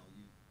plough.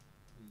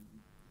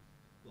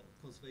 Well,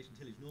 conservation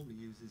tillage normally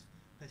uses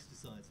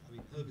pesticides, I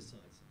mean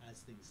herbicides,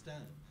 as things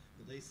stand,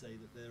 but they say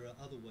that there are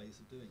other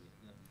ways of doing it.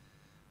 Now,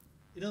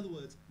 in other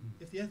words,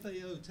 if the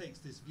FAO takes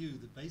this view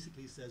that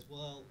basically says,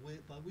 well,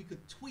 we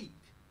could tweak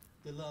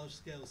the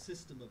large-scale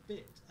system a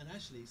bit, and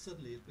actually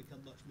suddenly it's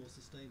become much more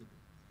sustainable.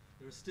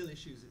 There are still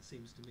issues, it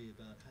seems to me,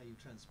 about how you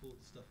transport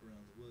the stuff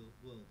around the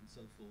world and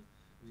so forth.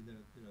 I mean, there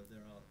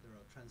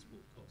are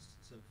transport costs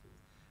and so forth.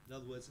 In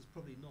other words, it's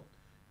probably not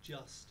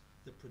just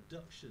the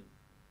production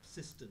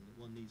system that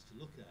one needs to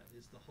look at.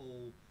 It's the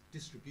whole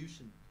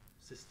distribution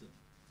system,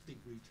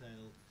 big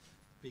retail,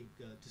 big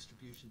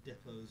distribution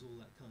depots, all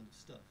that kind of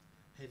stuff.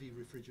 Heavy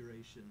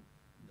refrigeration,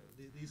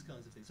 these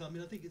kinds of things. So I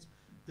mean, I think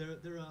there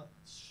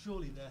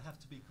have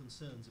to be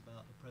concerns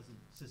about the present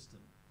system.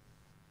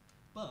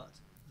 But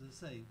as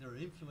I say, there are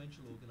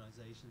influential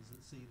organisations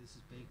that see this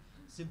as being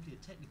simply a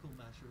technical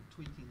matter of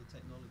tweaking the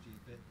technology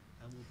a bit,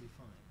 and we'll be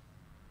fine.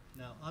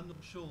 Now, I'm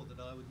not sure that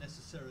I would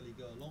necessarily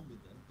go along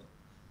with them, but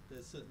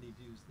there's certainly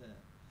views there.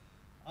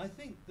 I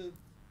think that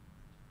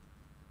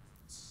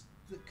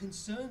the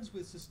concerns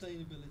with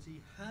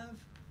sustainability have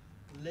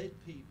led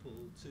people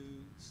to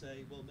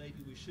say, well,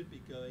 maybe we should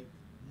be going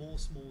more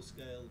small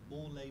scale,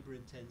 more labour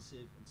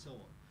intensive, and so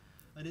on.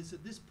 And it's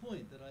at this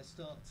point that I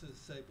start to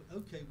say, but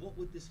okay, what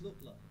would this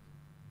look like?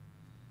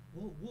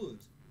 What would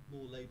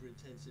more labour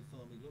intensive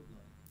farming look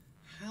like?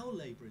 How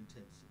labour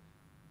intensive?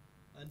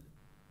 And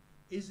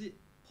is it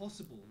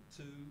possible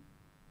to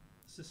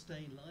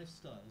sustain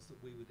lifestyles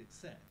that we would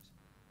accept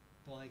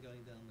by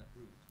going down that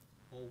route?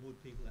 Or would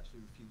people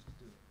actually refuse to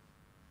do it?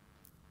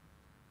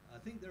 I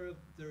think there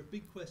are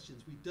big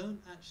questions. We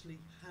don't actually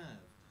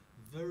have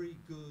very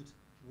good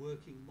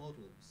working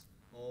models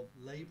of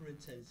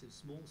labour-intensive,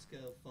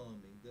 small-scale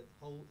farming that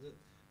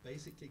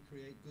basically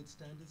create good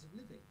standards of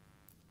living.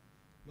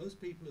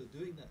 Most people who are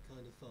doing that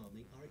kind of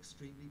farming are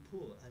extremely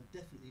poor and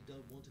definitely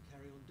don't want to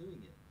carry on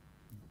doing it.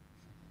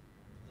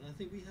 And I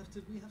think we have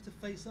to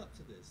face up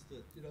to this.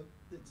 That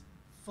it's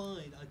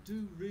fine. I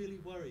do really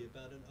worry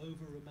about an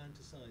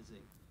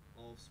over-romanticising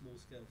of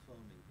small-scale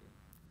farming here.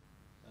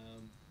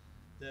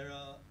 There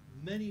are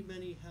many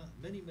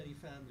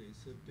families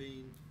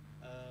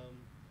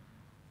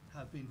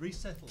have been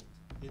resettled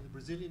in the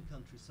Brazilian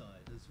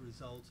countryside as a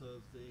result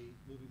of the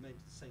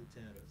movimento sem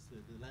terras,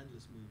 the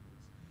landless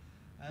movements.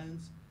 And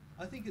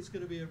I think it's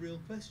going to be a real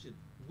question.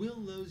 Will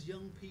those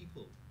young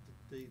people,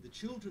 the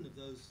children of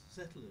those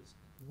settlers,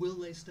 will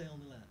they stay on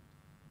the land?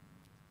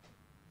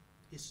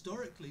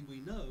 Historically, we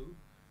know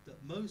that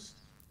most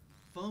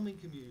farming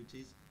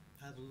communities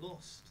have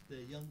lost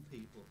their young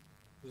people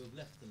who have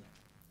left the land.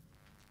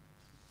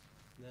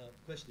 Now,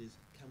 the question is,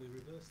 can we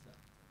reverse that?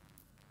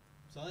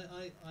 So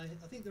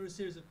I think there are a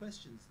series of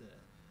questions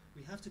there.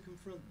 We have to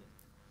confront them.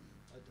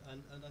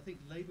 And I think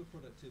labour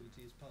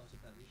productivity is part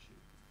of that issue.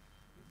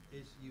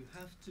 You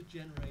have to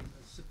generate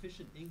a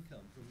sufficient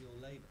income from your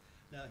labour.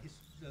 Now,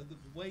 the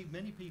way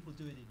many people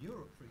do it in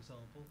Europe, for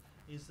example,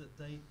 is that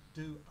they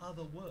do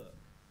other work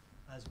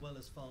as well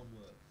as farm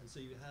work. And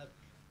so you have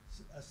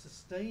a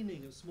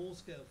sustaining of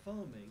small-scale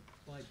farming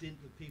by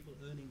dint of people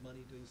earning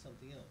money doing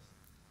something else.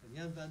 And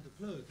Jan van der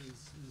Ploeg,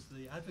 who's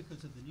the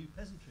advocate of the new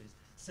peasantries,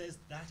 says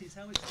that is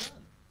how it's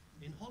done.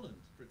 In Holland,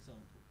 for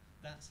example,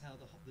 that's how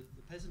the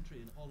peasantry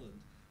in Holland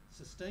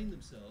sustain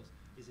themselves,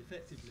 is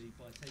effectively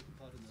by taking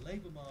part in the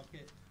labour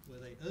market, where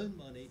they earn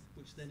money,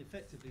 which then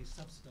effectively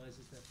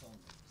subsidises their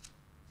farming.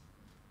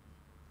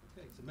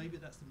 Okay, so maybe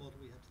that's the model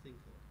we have to think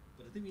of.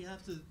 But I think we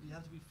have to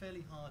be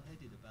fairly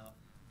hard-headed about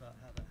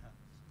how that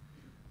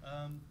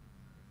happens.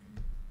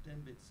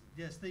 Denbits,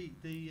 yes,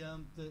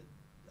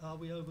 are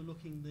we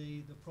overlooking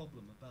the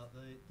problem about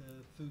the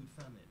food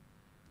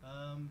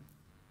famine?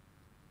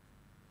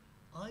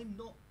 I'm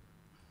not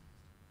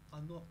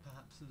I'm not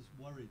perhaps as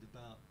worried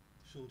about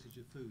shortage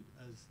of food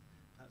as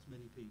perhaps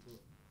many people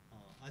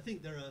are. I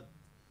think there are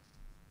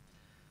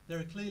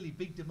clearly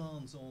big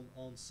demands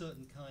on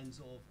certain kinds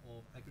of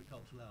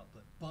agricultural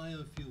output.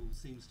 Biofuel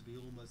seems to be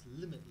almost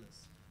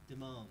limitless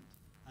demand,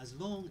 as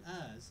long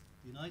as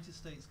the United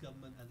States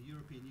government and the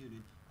European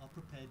Union are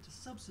prepared to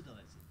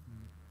subsidize it.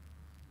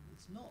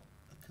 It's not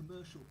a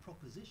commercial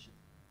proposition,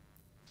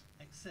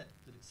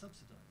 except that it's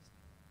subsidized.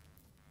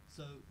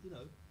 So, you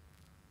know,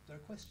 there are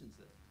questions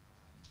there.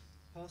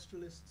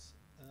 Pastoralists,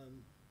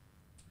 I'm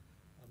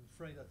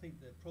afraid I think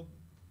they're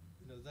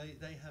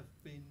they have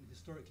been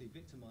historically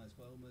victimized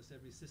by almost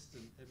every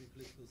system, every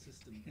political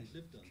system they've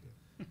lived under.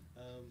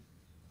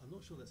 I'm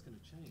not sure that's going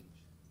to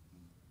change.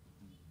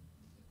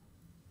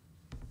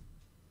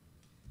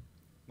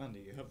 Mandi,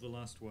 you have the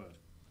last word.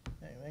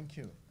 Thank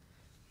you.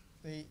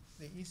 The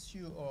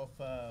issue of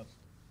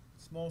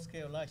small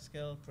scale, large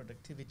scale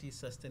productivity,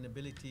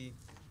 sustainability,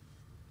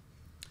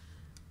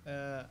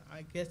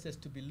 I guess has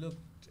to be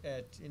looked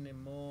at in a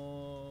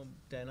more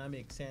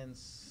dynamic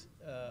sense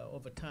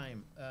over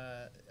time.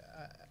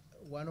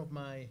 One of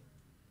my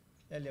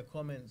earlier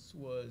comments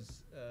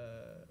was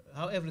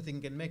how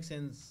everything can make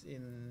sense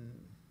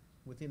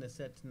within a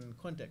certain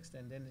context,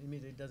 and then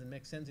immediately it doesn't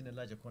make sense in a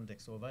larger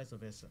context, or vice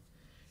versa.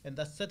 And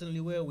that's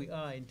certainly where we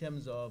are in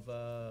terms of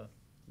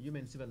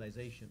human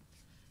civilization.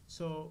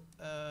 So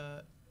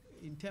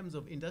in terms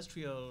of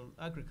industrial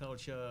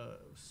agriculture,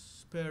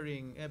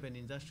 spurring urban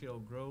industrial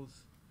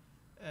growth,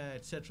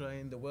 etc.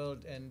 in the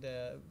world, and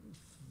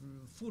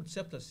food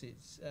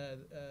surpluses.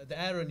 The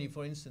irony,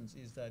 for instance,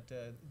 is that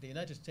the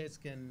United States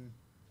can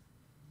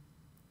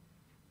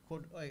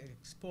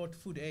export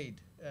food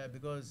aid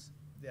because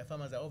their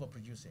farmers are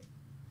overproducing.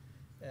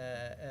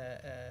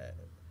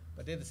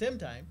 But at the same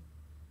time,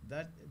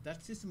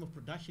 that system of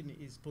production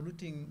is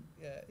polluting,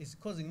 is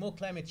causing more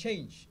climate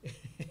change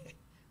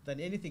than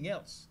anything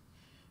else,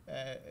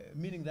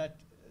 meaning that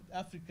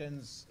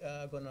Africans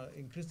are going to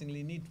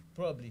increasingly need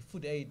probably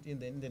food aid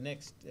in the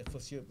next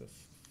foreseeable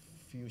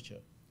future.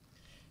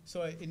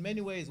 So in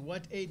many ways,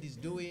 what aid is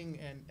doing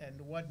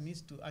and what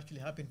needs to actually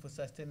happen for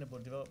sustainable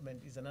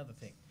development is another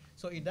thing.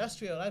 So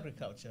industrial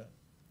agriculture,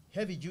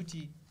 heavy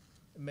duty,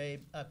 may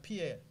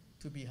appear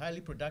to be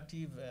highly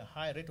productive,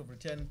 high rate of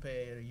return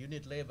per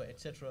unit labor,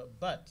 etc.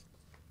 But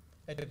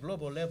at a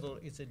global level,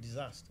 it's a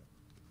disaster.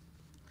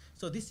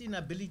 So this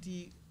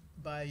inability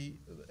to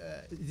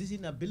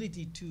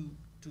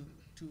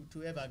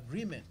have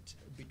agreement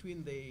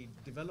between the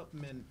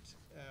development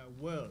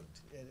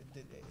world,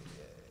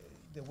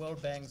 the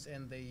World Banks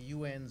and the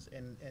UNs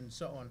and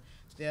so on,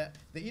 the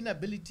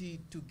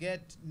inability to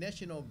get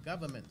national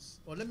governments,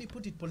 or let me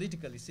put it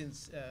politically,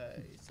 since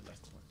it's the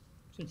last one.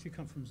 Since you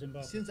come from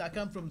Zimbabwe. Since I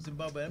come from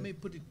Zimbabwe, let me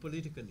put it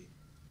politically.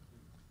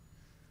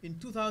 In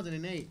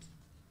 2008,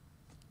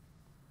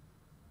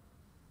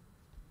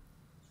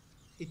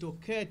 it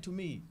occurred to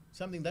me,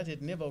 something that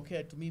had never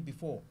occurred to me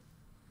before,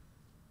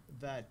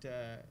 that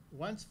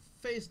once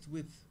faced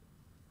with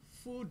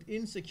food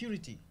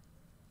insecurity,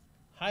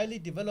 highly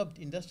developed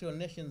industrial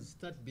nations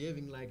start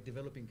behaving like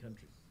developing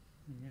countries.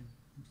 Yeah,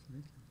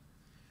 absolutely.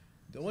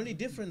 The only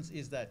difference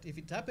is that if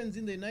it happens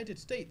in the United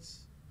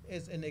States,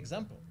 as an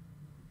example,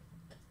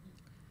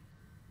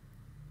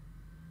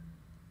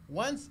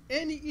 once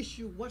any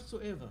issue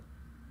whatsoever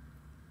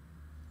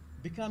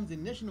becomes a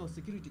national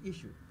security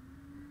issue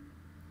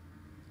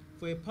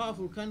for a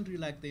powerful country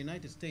like the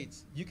United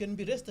States, you can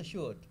be rest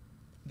assured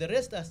the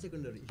rest are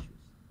secondary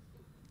issues.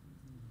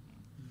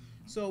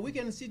 So we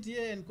can sit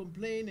here and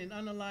complain and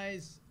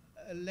analyze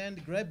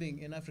land grabbing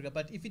in Africa,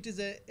 but if it is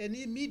an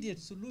immediate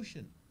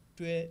solution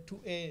to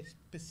a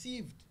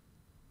perceived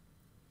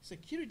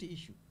security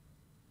issue,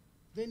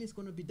 then it's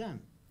going to be done.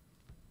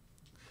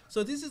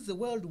 So this is the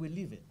world we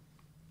live in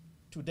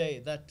today,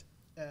 that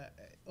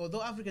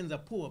although Africans are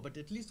poor, but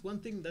at least one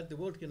thing that the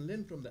world can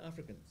learn from the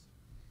Africans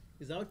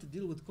is how to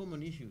deal with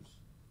common issues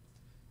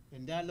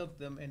and dialogue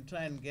them and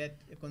try and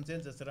get a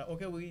consensus that,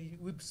 okay, we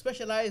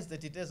specialize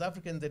that it is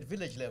Africans at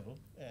village level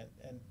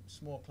and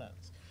small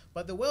clans.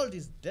 But the world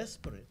is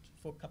desperate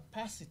for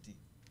capacity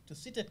to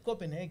sit at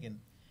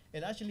Copenhagen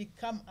and actually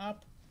come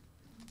up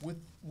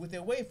with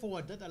a way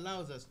forward that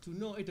allows us to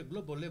know at a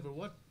global level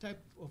what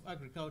type of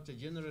agriculture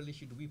generally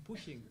should we be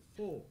pushing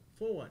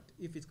forward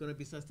if it's going to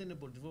be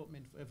sustainable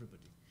development for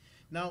everybody.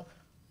 Now,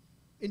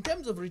 in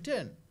terms of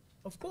return,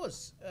 of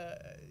course,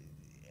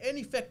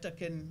 any factor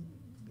can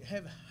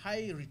have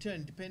high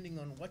return depending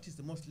on what is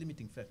the most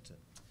limiting factor.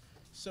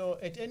 So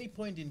at any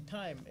point in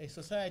time, a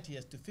society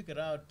has to figure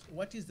out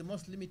what is the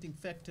most limiting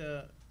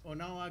factor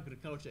on our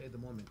agriculture at the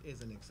moment,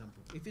 as an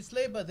example. If it's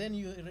labor, then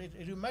you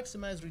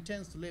maximize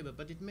returns to labor,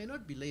 but it may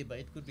not be labor.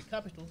 It could be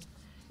capital.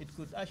 It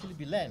could actually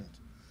be land.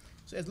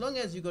 So as long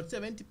as you got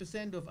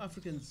 70% of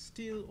Africans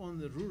still on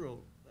the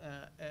rural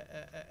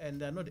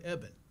and are not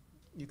urban,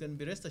 you can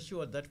be rest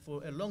assured that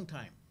for a long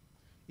time,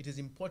 it is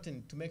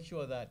important to make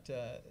sure that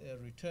a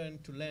return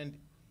to land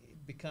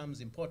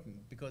becomes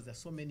important, because there's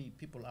so many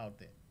people out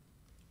there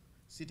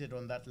seated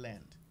on that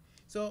land.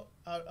 So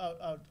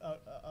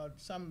I'll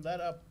sum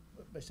that up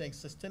by saying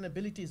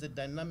sustainability is a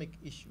dynamic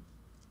issue.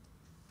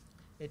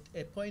 At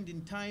a point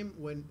in time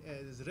when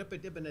there's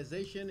rapid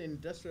urbanization and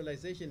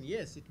industrialization,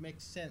 yes, it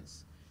makes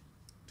sense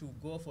to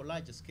go for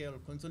larger scale,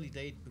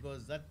 consolidate,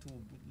 because that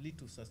will lead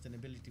to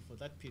sustainability for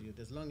that period,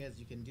 as long as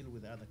you can deal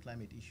with other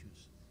climate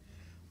issues.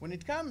 When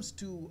it comes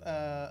to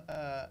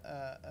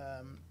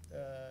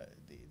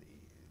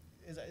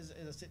as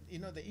I said, you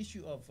know, the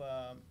issue of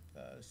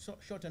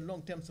short and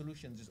long-term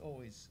solutions is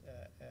always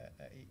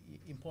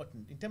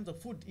important. In terms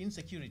of food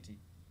insecurity,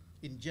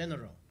 in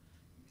general,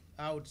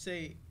 I would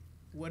say,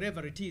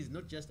 wherever it is,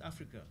 not just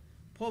Africa,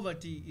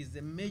 poverty is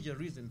the major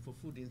reason for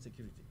food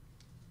insecurity.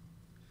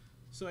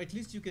 So at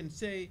least you can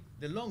say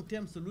the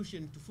long-term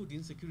solution to food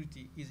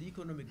insecurity is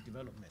economic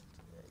development,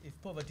 if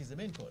poverty is the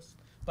main cause.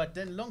 But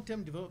then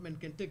long-term development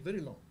can take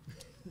very long.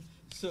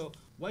 So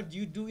what do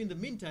you do in the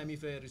meantime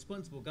if you're a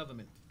responsible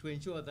government to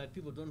ensure that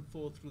people don't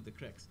fall through the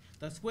cracks?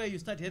 That's where you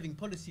start having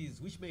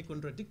policies which may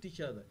contradict each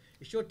other.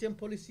 A short-term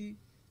policy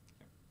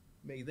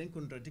may then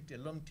contradict a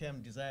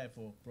long-term desire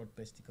for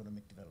broad-based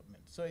economic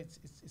development. So it's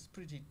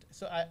pretty,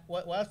 so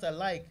whilst I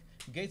like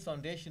Gates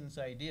Foundation's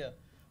idea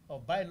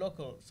of buy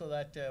local, so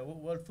that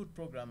World Food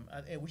Programme,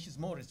 which is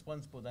more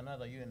responsible than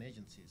other UN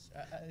agencies.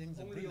 I think it's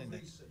a brilliant.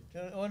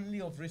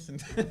 Only of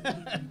recent.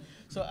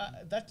 So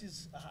that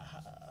is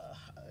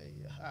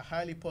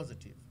highly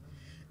positive.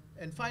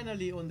 And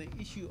finally, on the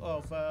issue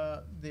of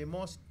the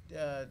most,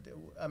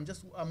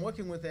 I'm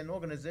working with an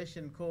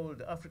organization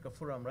called Africa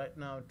Forum right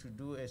now to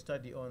do a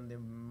study on the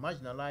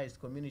marginalized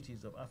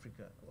communities of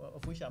Africa,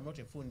 of which I'm not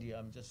a fundi,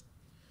 I'm just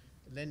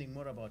learning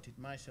more about it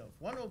myself.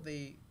 One of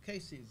the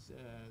cases,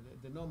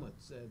 the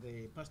nomads,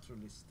 the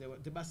pastoralists,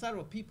 the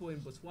Basaro people in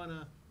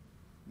Botswana,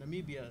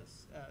 Namibia,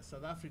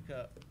 South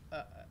Africa,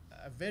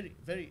 a very,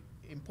 very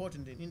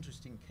important and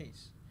interesting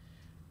case.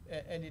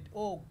 And it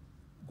all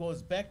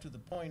goes back to the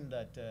point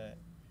that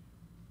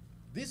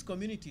these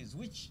communities,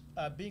 which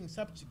are being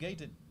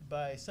subjugated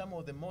by some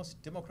of the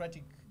most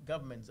democratic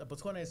governments,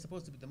 Botswana is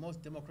supposed to be the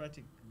most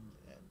democratic,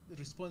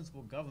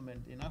 responsible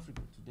government in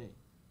Africa today.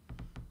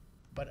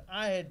 But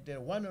I had a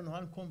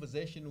one-on-one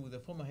conversation with the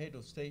former head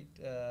of state,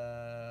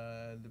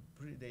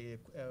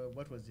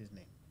 what was his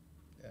name?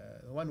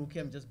 The one who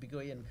came just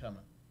before Ian Kama.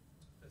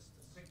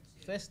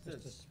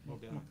 Festus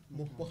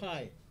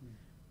Mogai.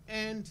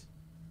 And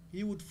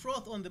he would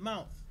froth on the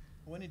mouth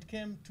when it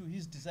came to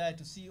his desire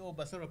to see all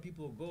Basara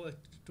people go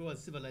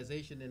towards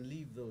civilization and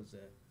leave those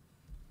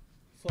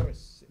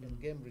forests and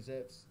game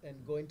reserves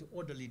and go into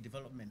orderly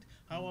development.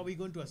 How are we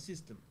going to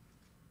assist them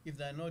if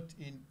they're not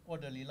in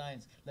orderly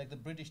lines, like the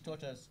British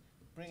taught us,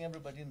 bring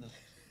everybody in the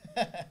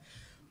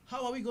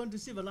how are we going to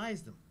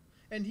civilize them?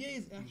 And here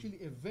is actually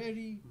a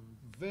very,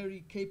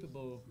 very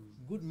capable,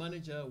 good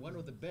manager, one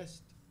of the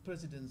best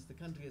presidents the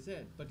country has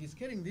had, but he's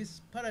carrying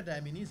this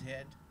paradigm in his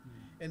head,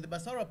 and the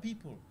Basara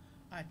people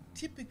are a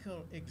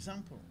typical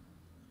example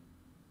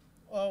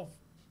of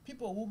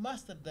people who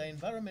mastered the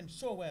environment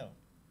so well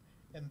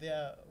and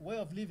their way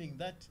of living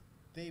that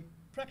they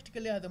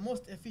practically are the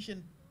most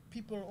efficient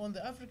people on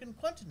the African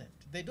continent.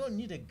 They don't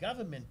need a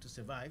government to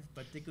survive,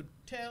 but they could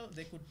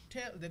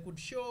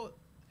show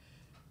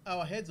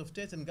our heads of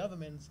states and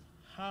governments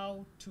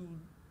how to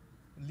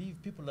leave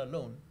people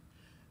alone,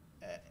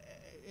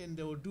 and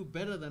they will do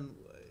better than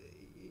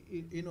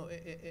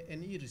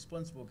an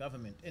irresponsible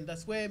government. And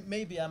that's where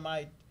maybe I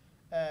might,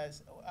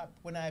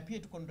 when I appear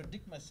to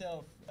contradict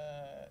myself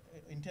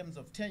in terms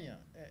of tenure,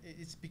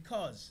 it's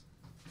because,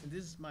 and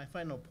this is my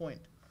final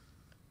point,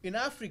 in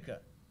Africa,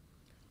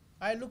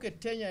 I look at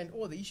tenure and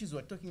all the issues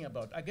we're talking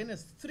about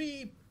against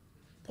three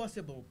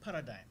possible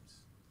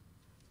paradigms.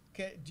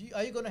 Okay,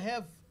 are you going to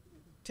have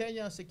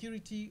tenure,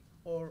 security,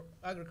 or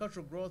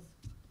agricultural growth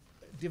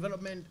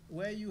development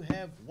where you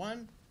have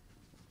one,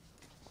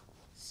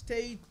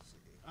 state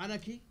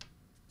anarchy?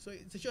 So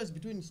it's a choice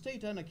between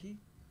state anarchy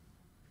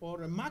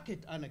or a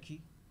market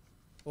anarchy,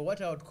 or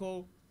what I would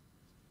call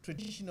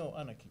traditional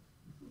anarchy.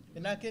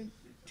 And I can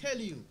tell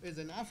you, as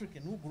an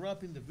African who grew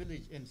up in the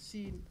village and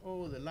seen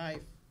all the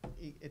life,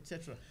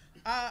 etc.,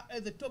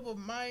 at the top of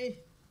my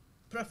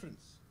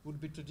preference would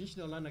be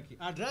traditional anarchy.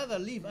 I'd rather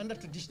live under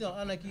traditional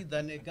anarchy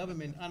than a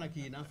government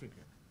anarchy in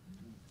Africa,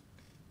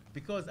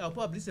 because I'll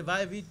probably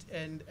survive it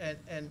and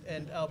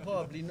I'll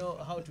probably know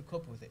how to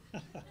cope with it.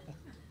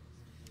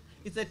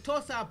 It's a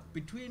toss-up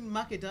between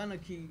market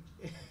anarchy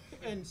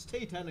and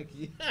state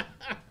anarchy.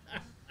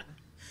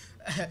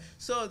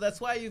 So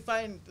that's why you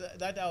find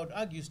that I would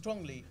argue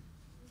strongly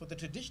for the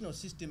traditional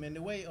system and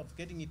a way of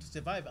getting it to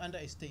survive under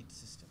a state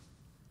system.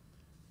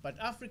 But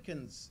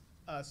Africans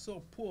are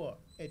so poor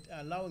at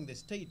allowing the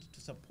state to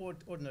support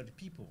ordinary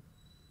people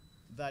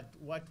that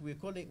what we're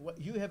calling,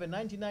 you have a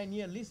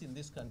 99-year lease in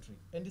this country,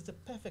 and it's a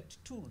perfect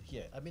tool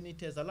here. I mean,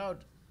 it has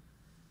allowed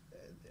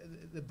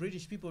the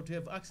British people to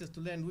have access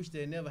to land which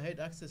they never had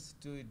access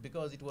to it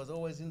because it was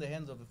always in the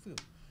hands of a few.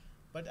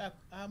 But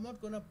I'm not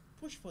going to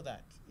push for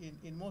that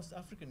in most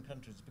African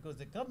countries because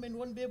the government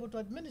won't be able to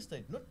administer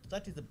it. Not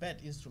that is a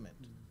bad instrument.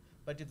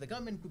 But if the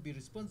government could be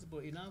responsible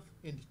enough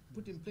and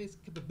put in place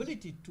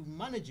capability to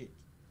manage it,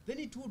 then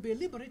it will be a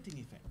liberating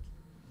effect.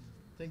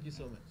 Thank you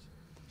so much.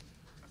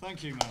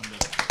 Thank you, Mandi.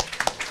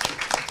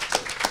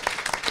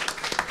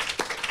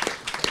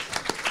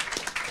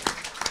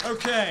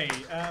 Okay,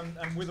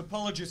 and with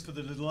apologies for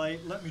the delay,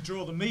 let me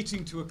draw the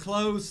meeting to a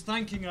close,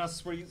 thanking our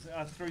three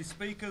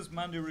speakers,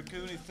 Mandi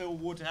Rukuni, Phil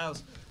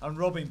Woodhouse and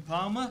Robin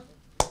Palme.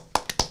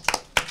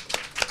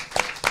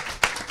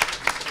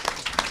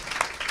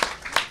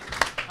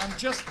 And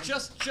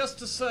just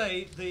to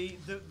say,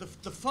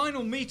 the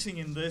final meeting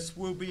in this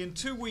will be in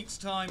 2 weeks'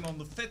 time on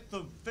the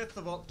 5th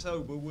of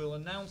October. We'll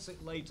announce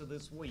it later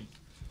this week,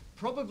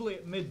 probably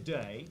at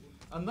midday.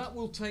 And that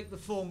will take the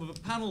form of a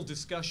panel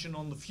discussion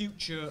on the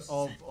future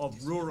of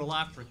rural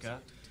Africa.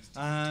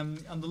 And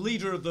the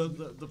leader of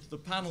the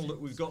panel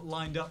that we've got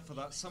lined up for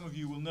that, some of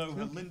you will know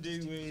her,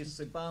 Lindiwe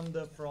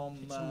Sibanda from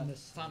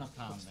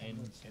Fanapan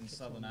in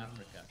southern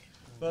Africa.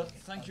 But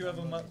thank you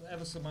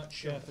ever so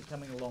much for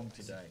coming along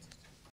today.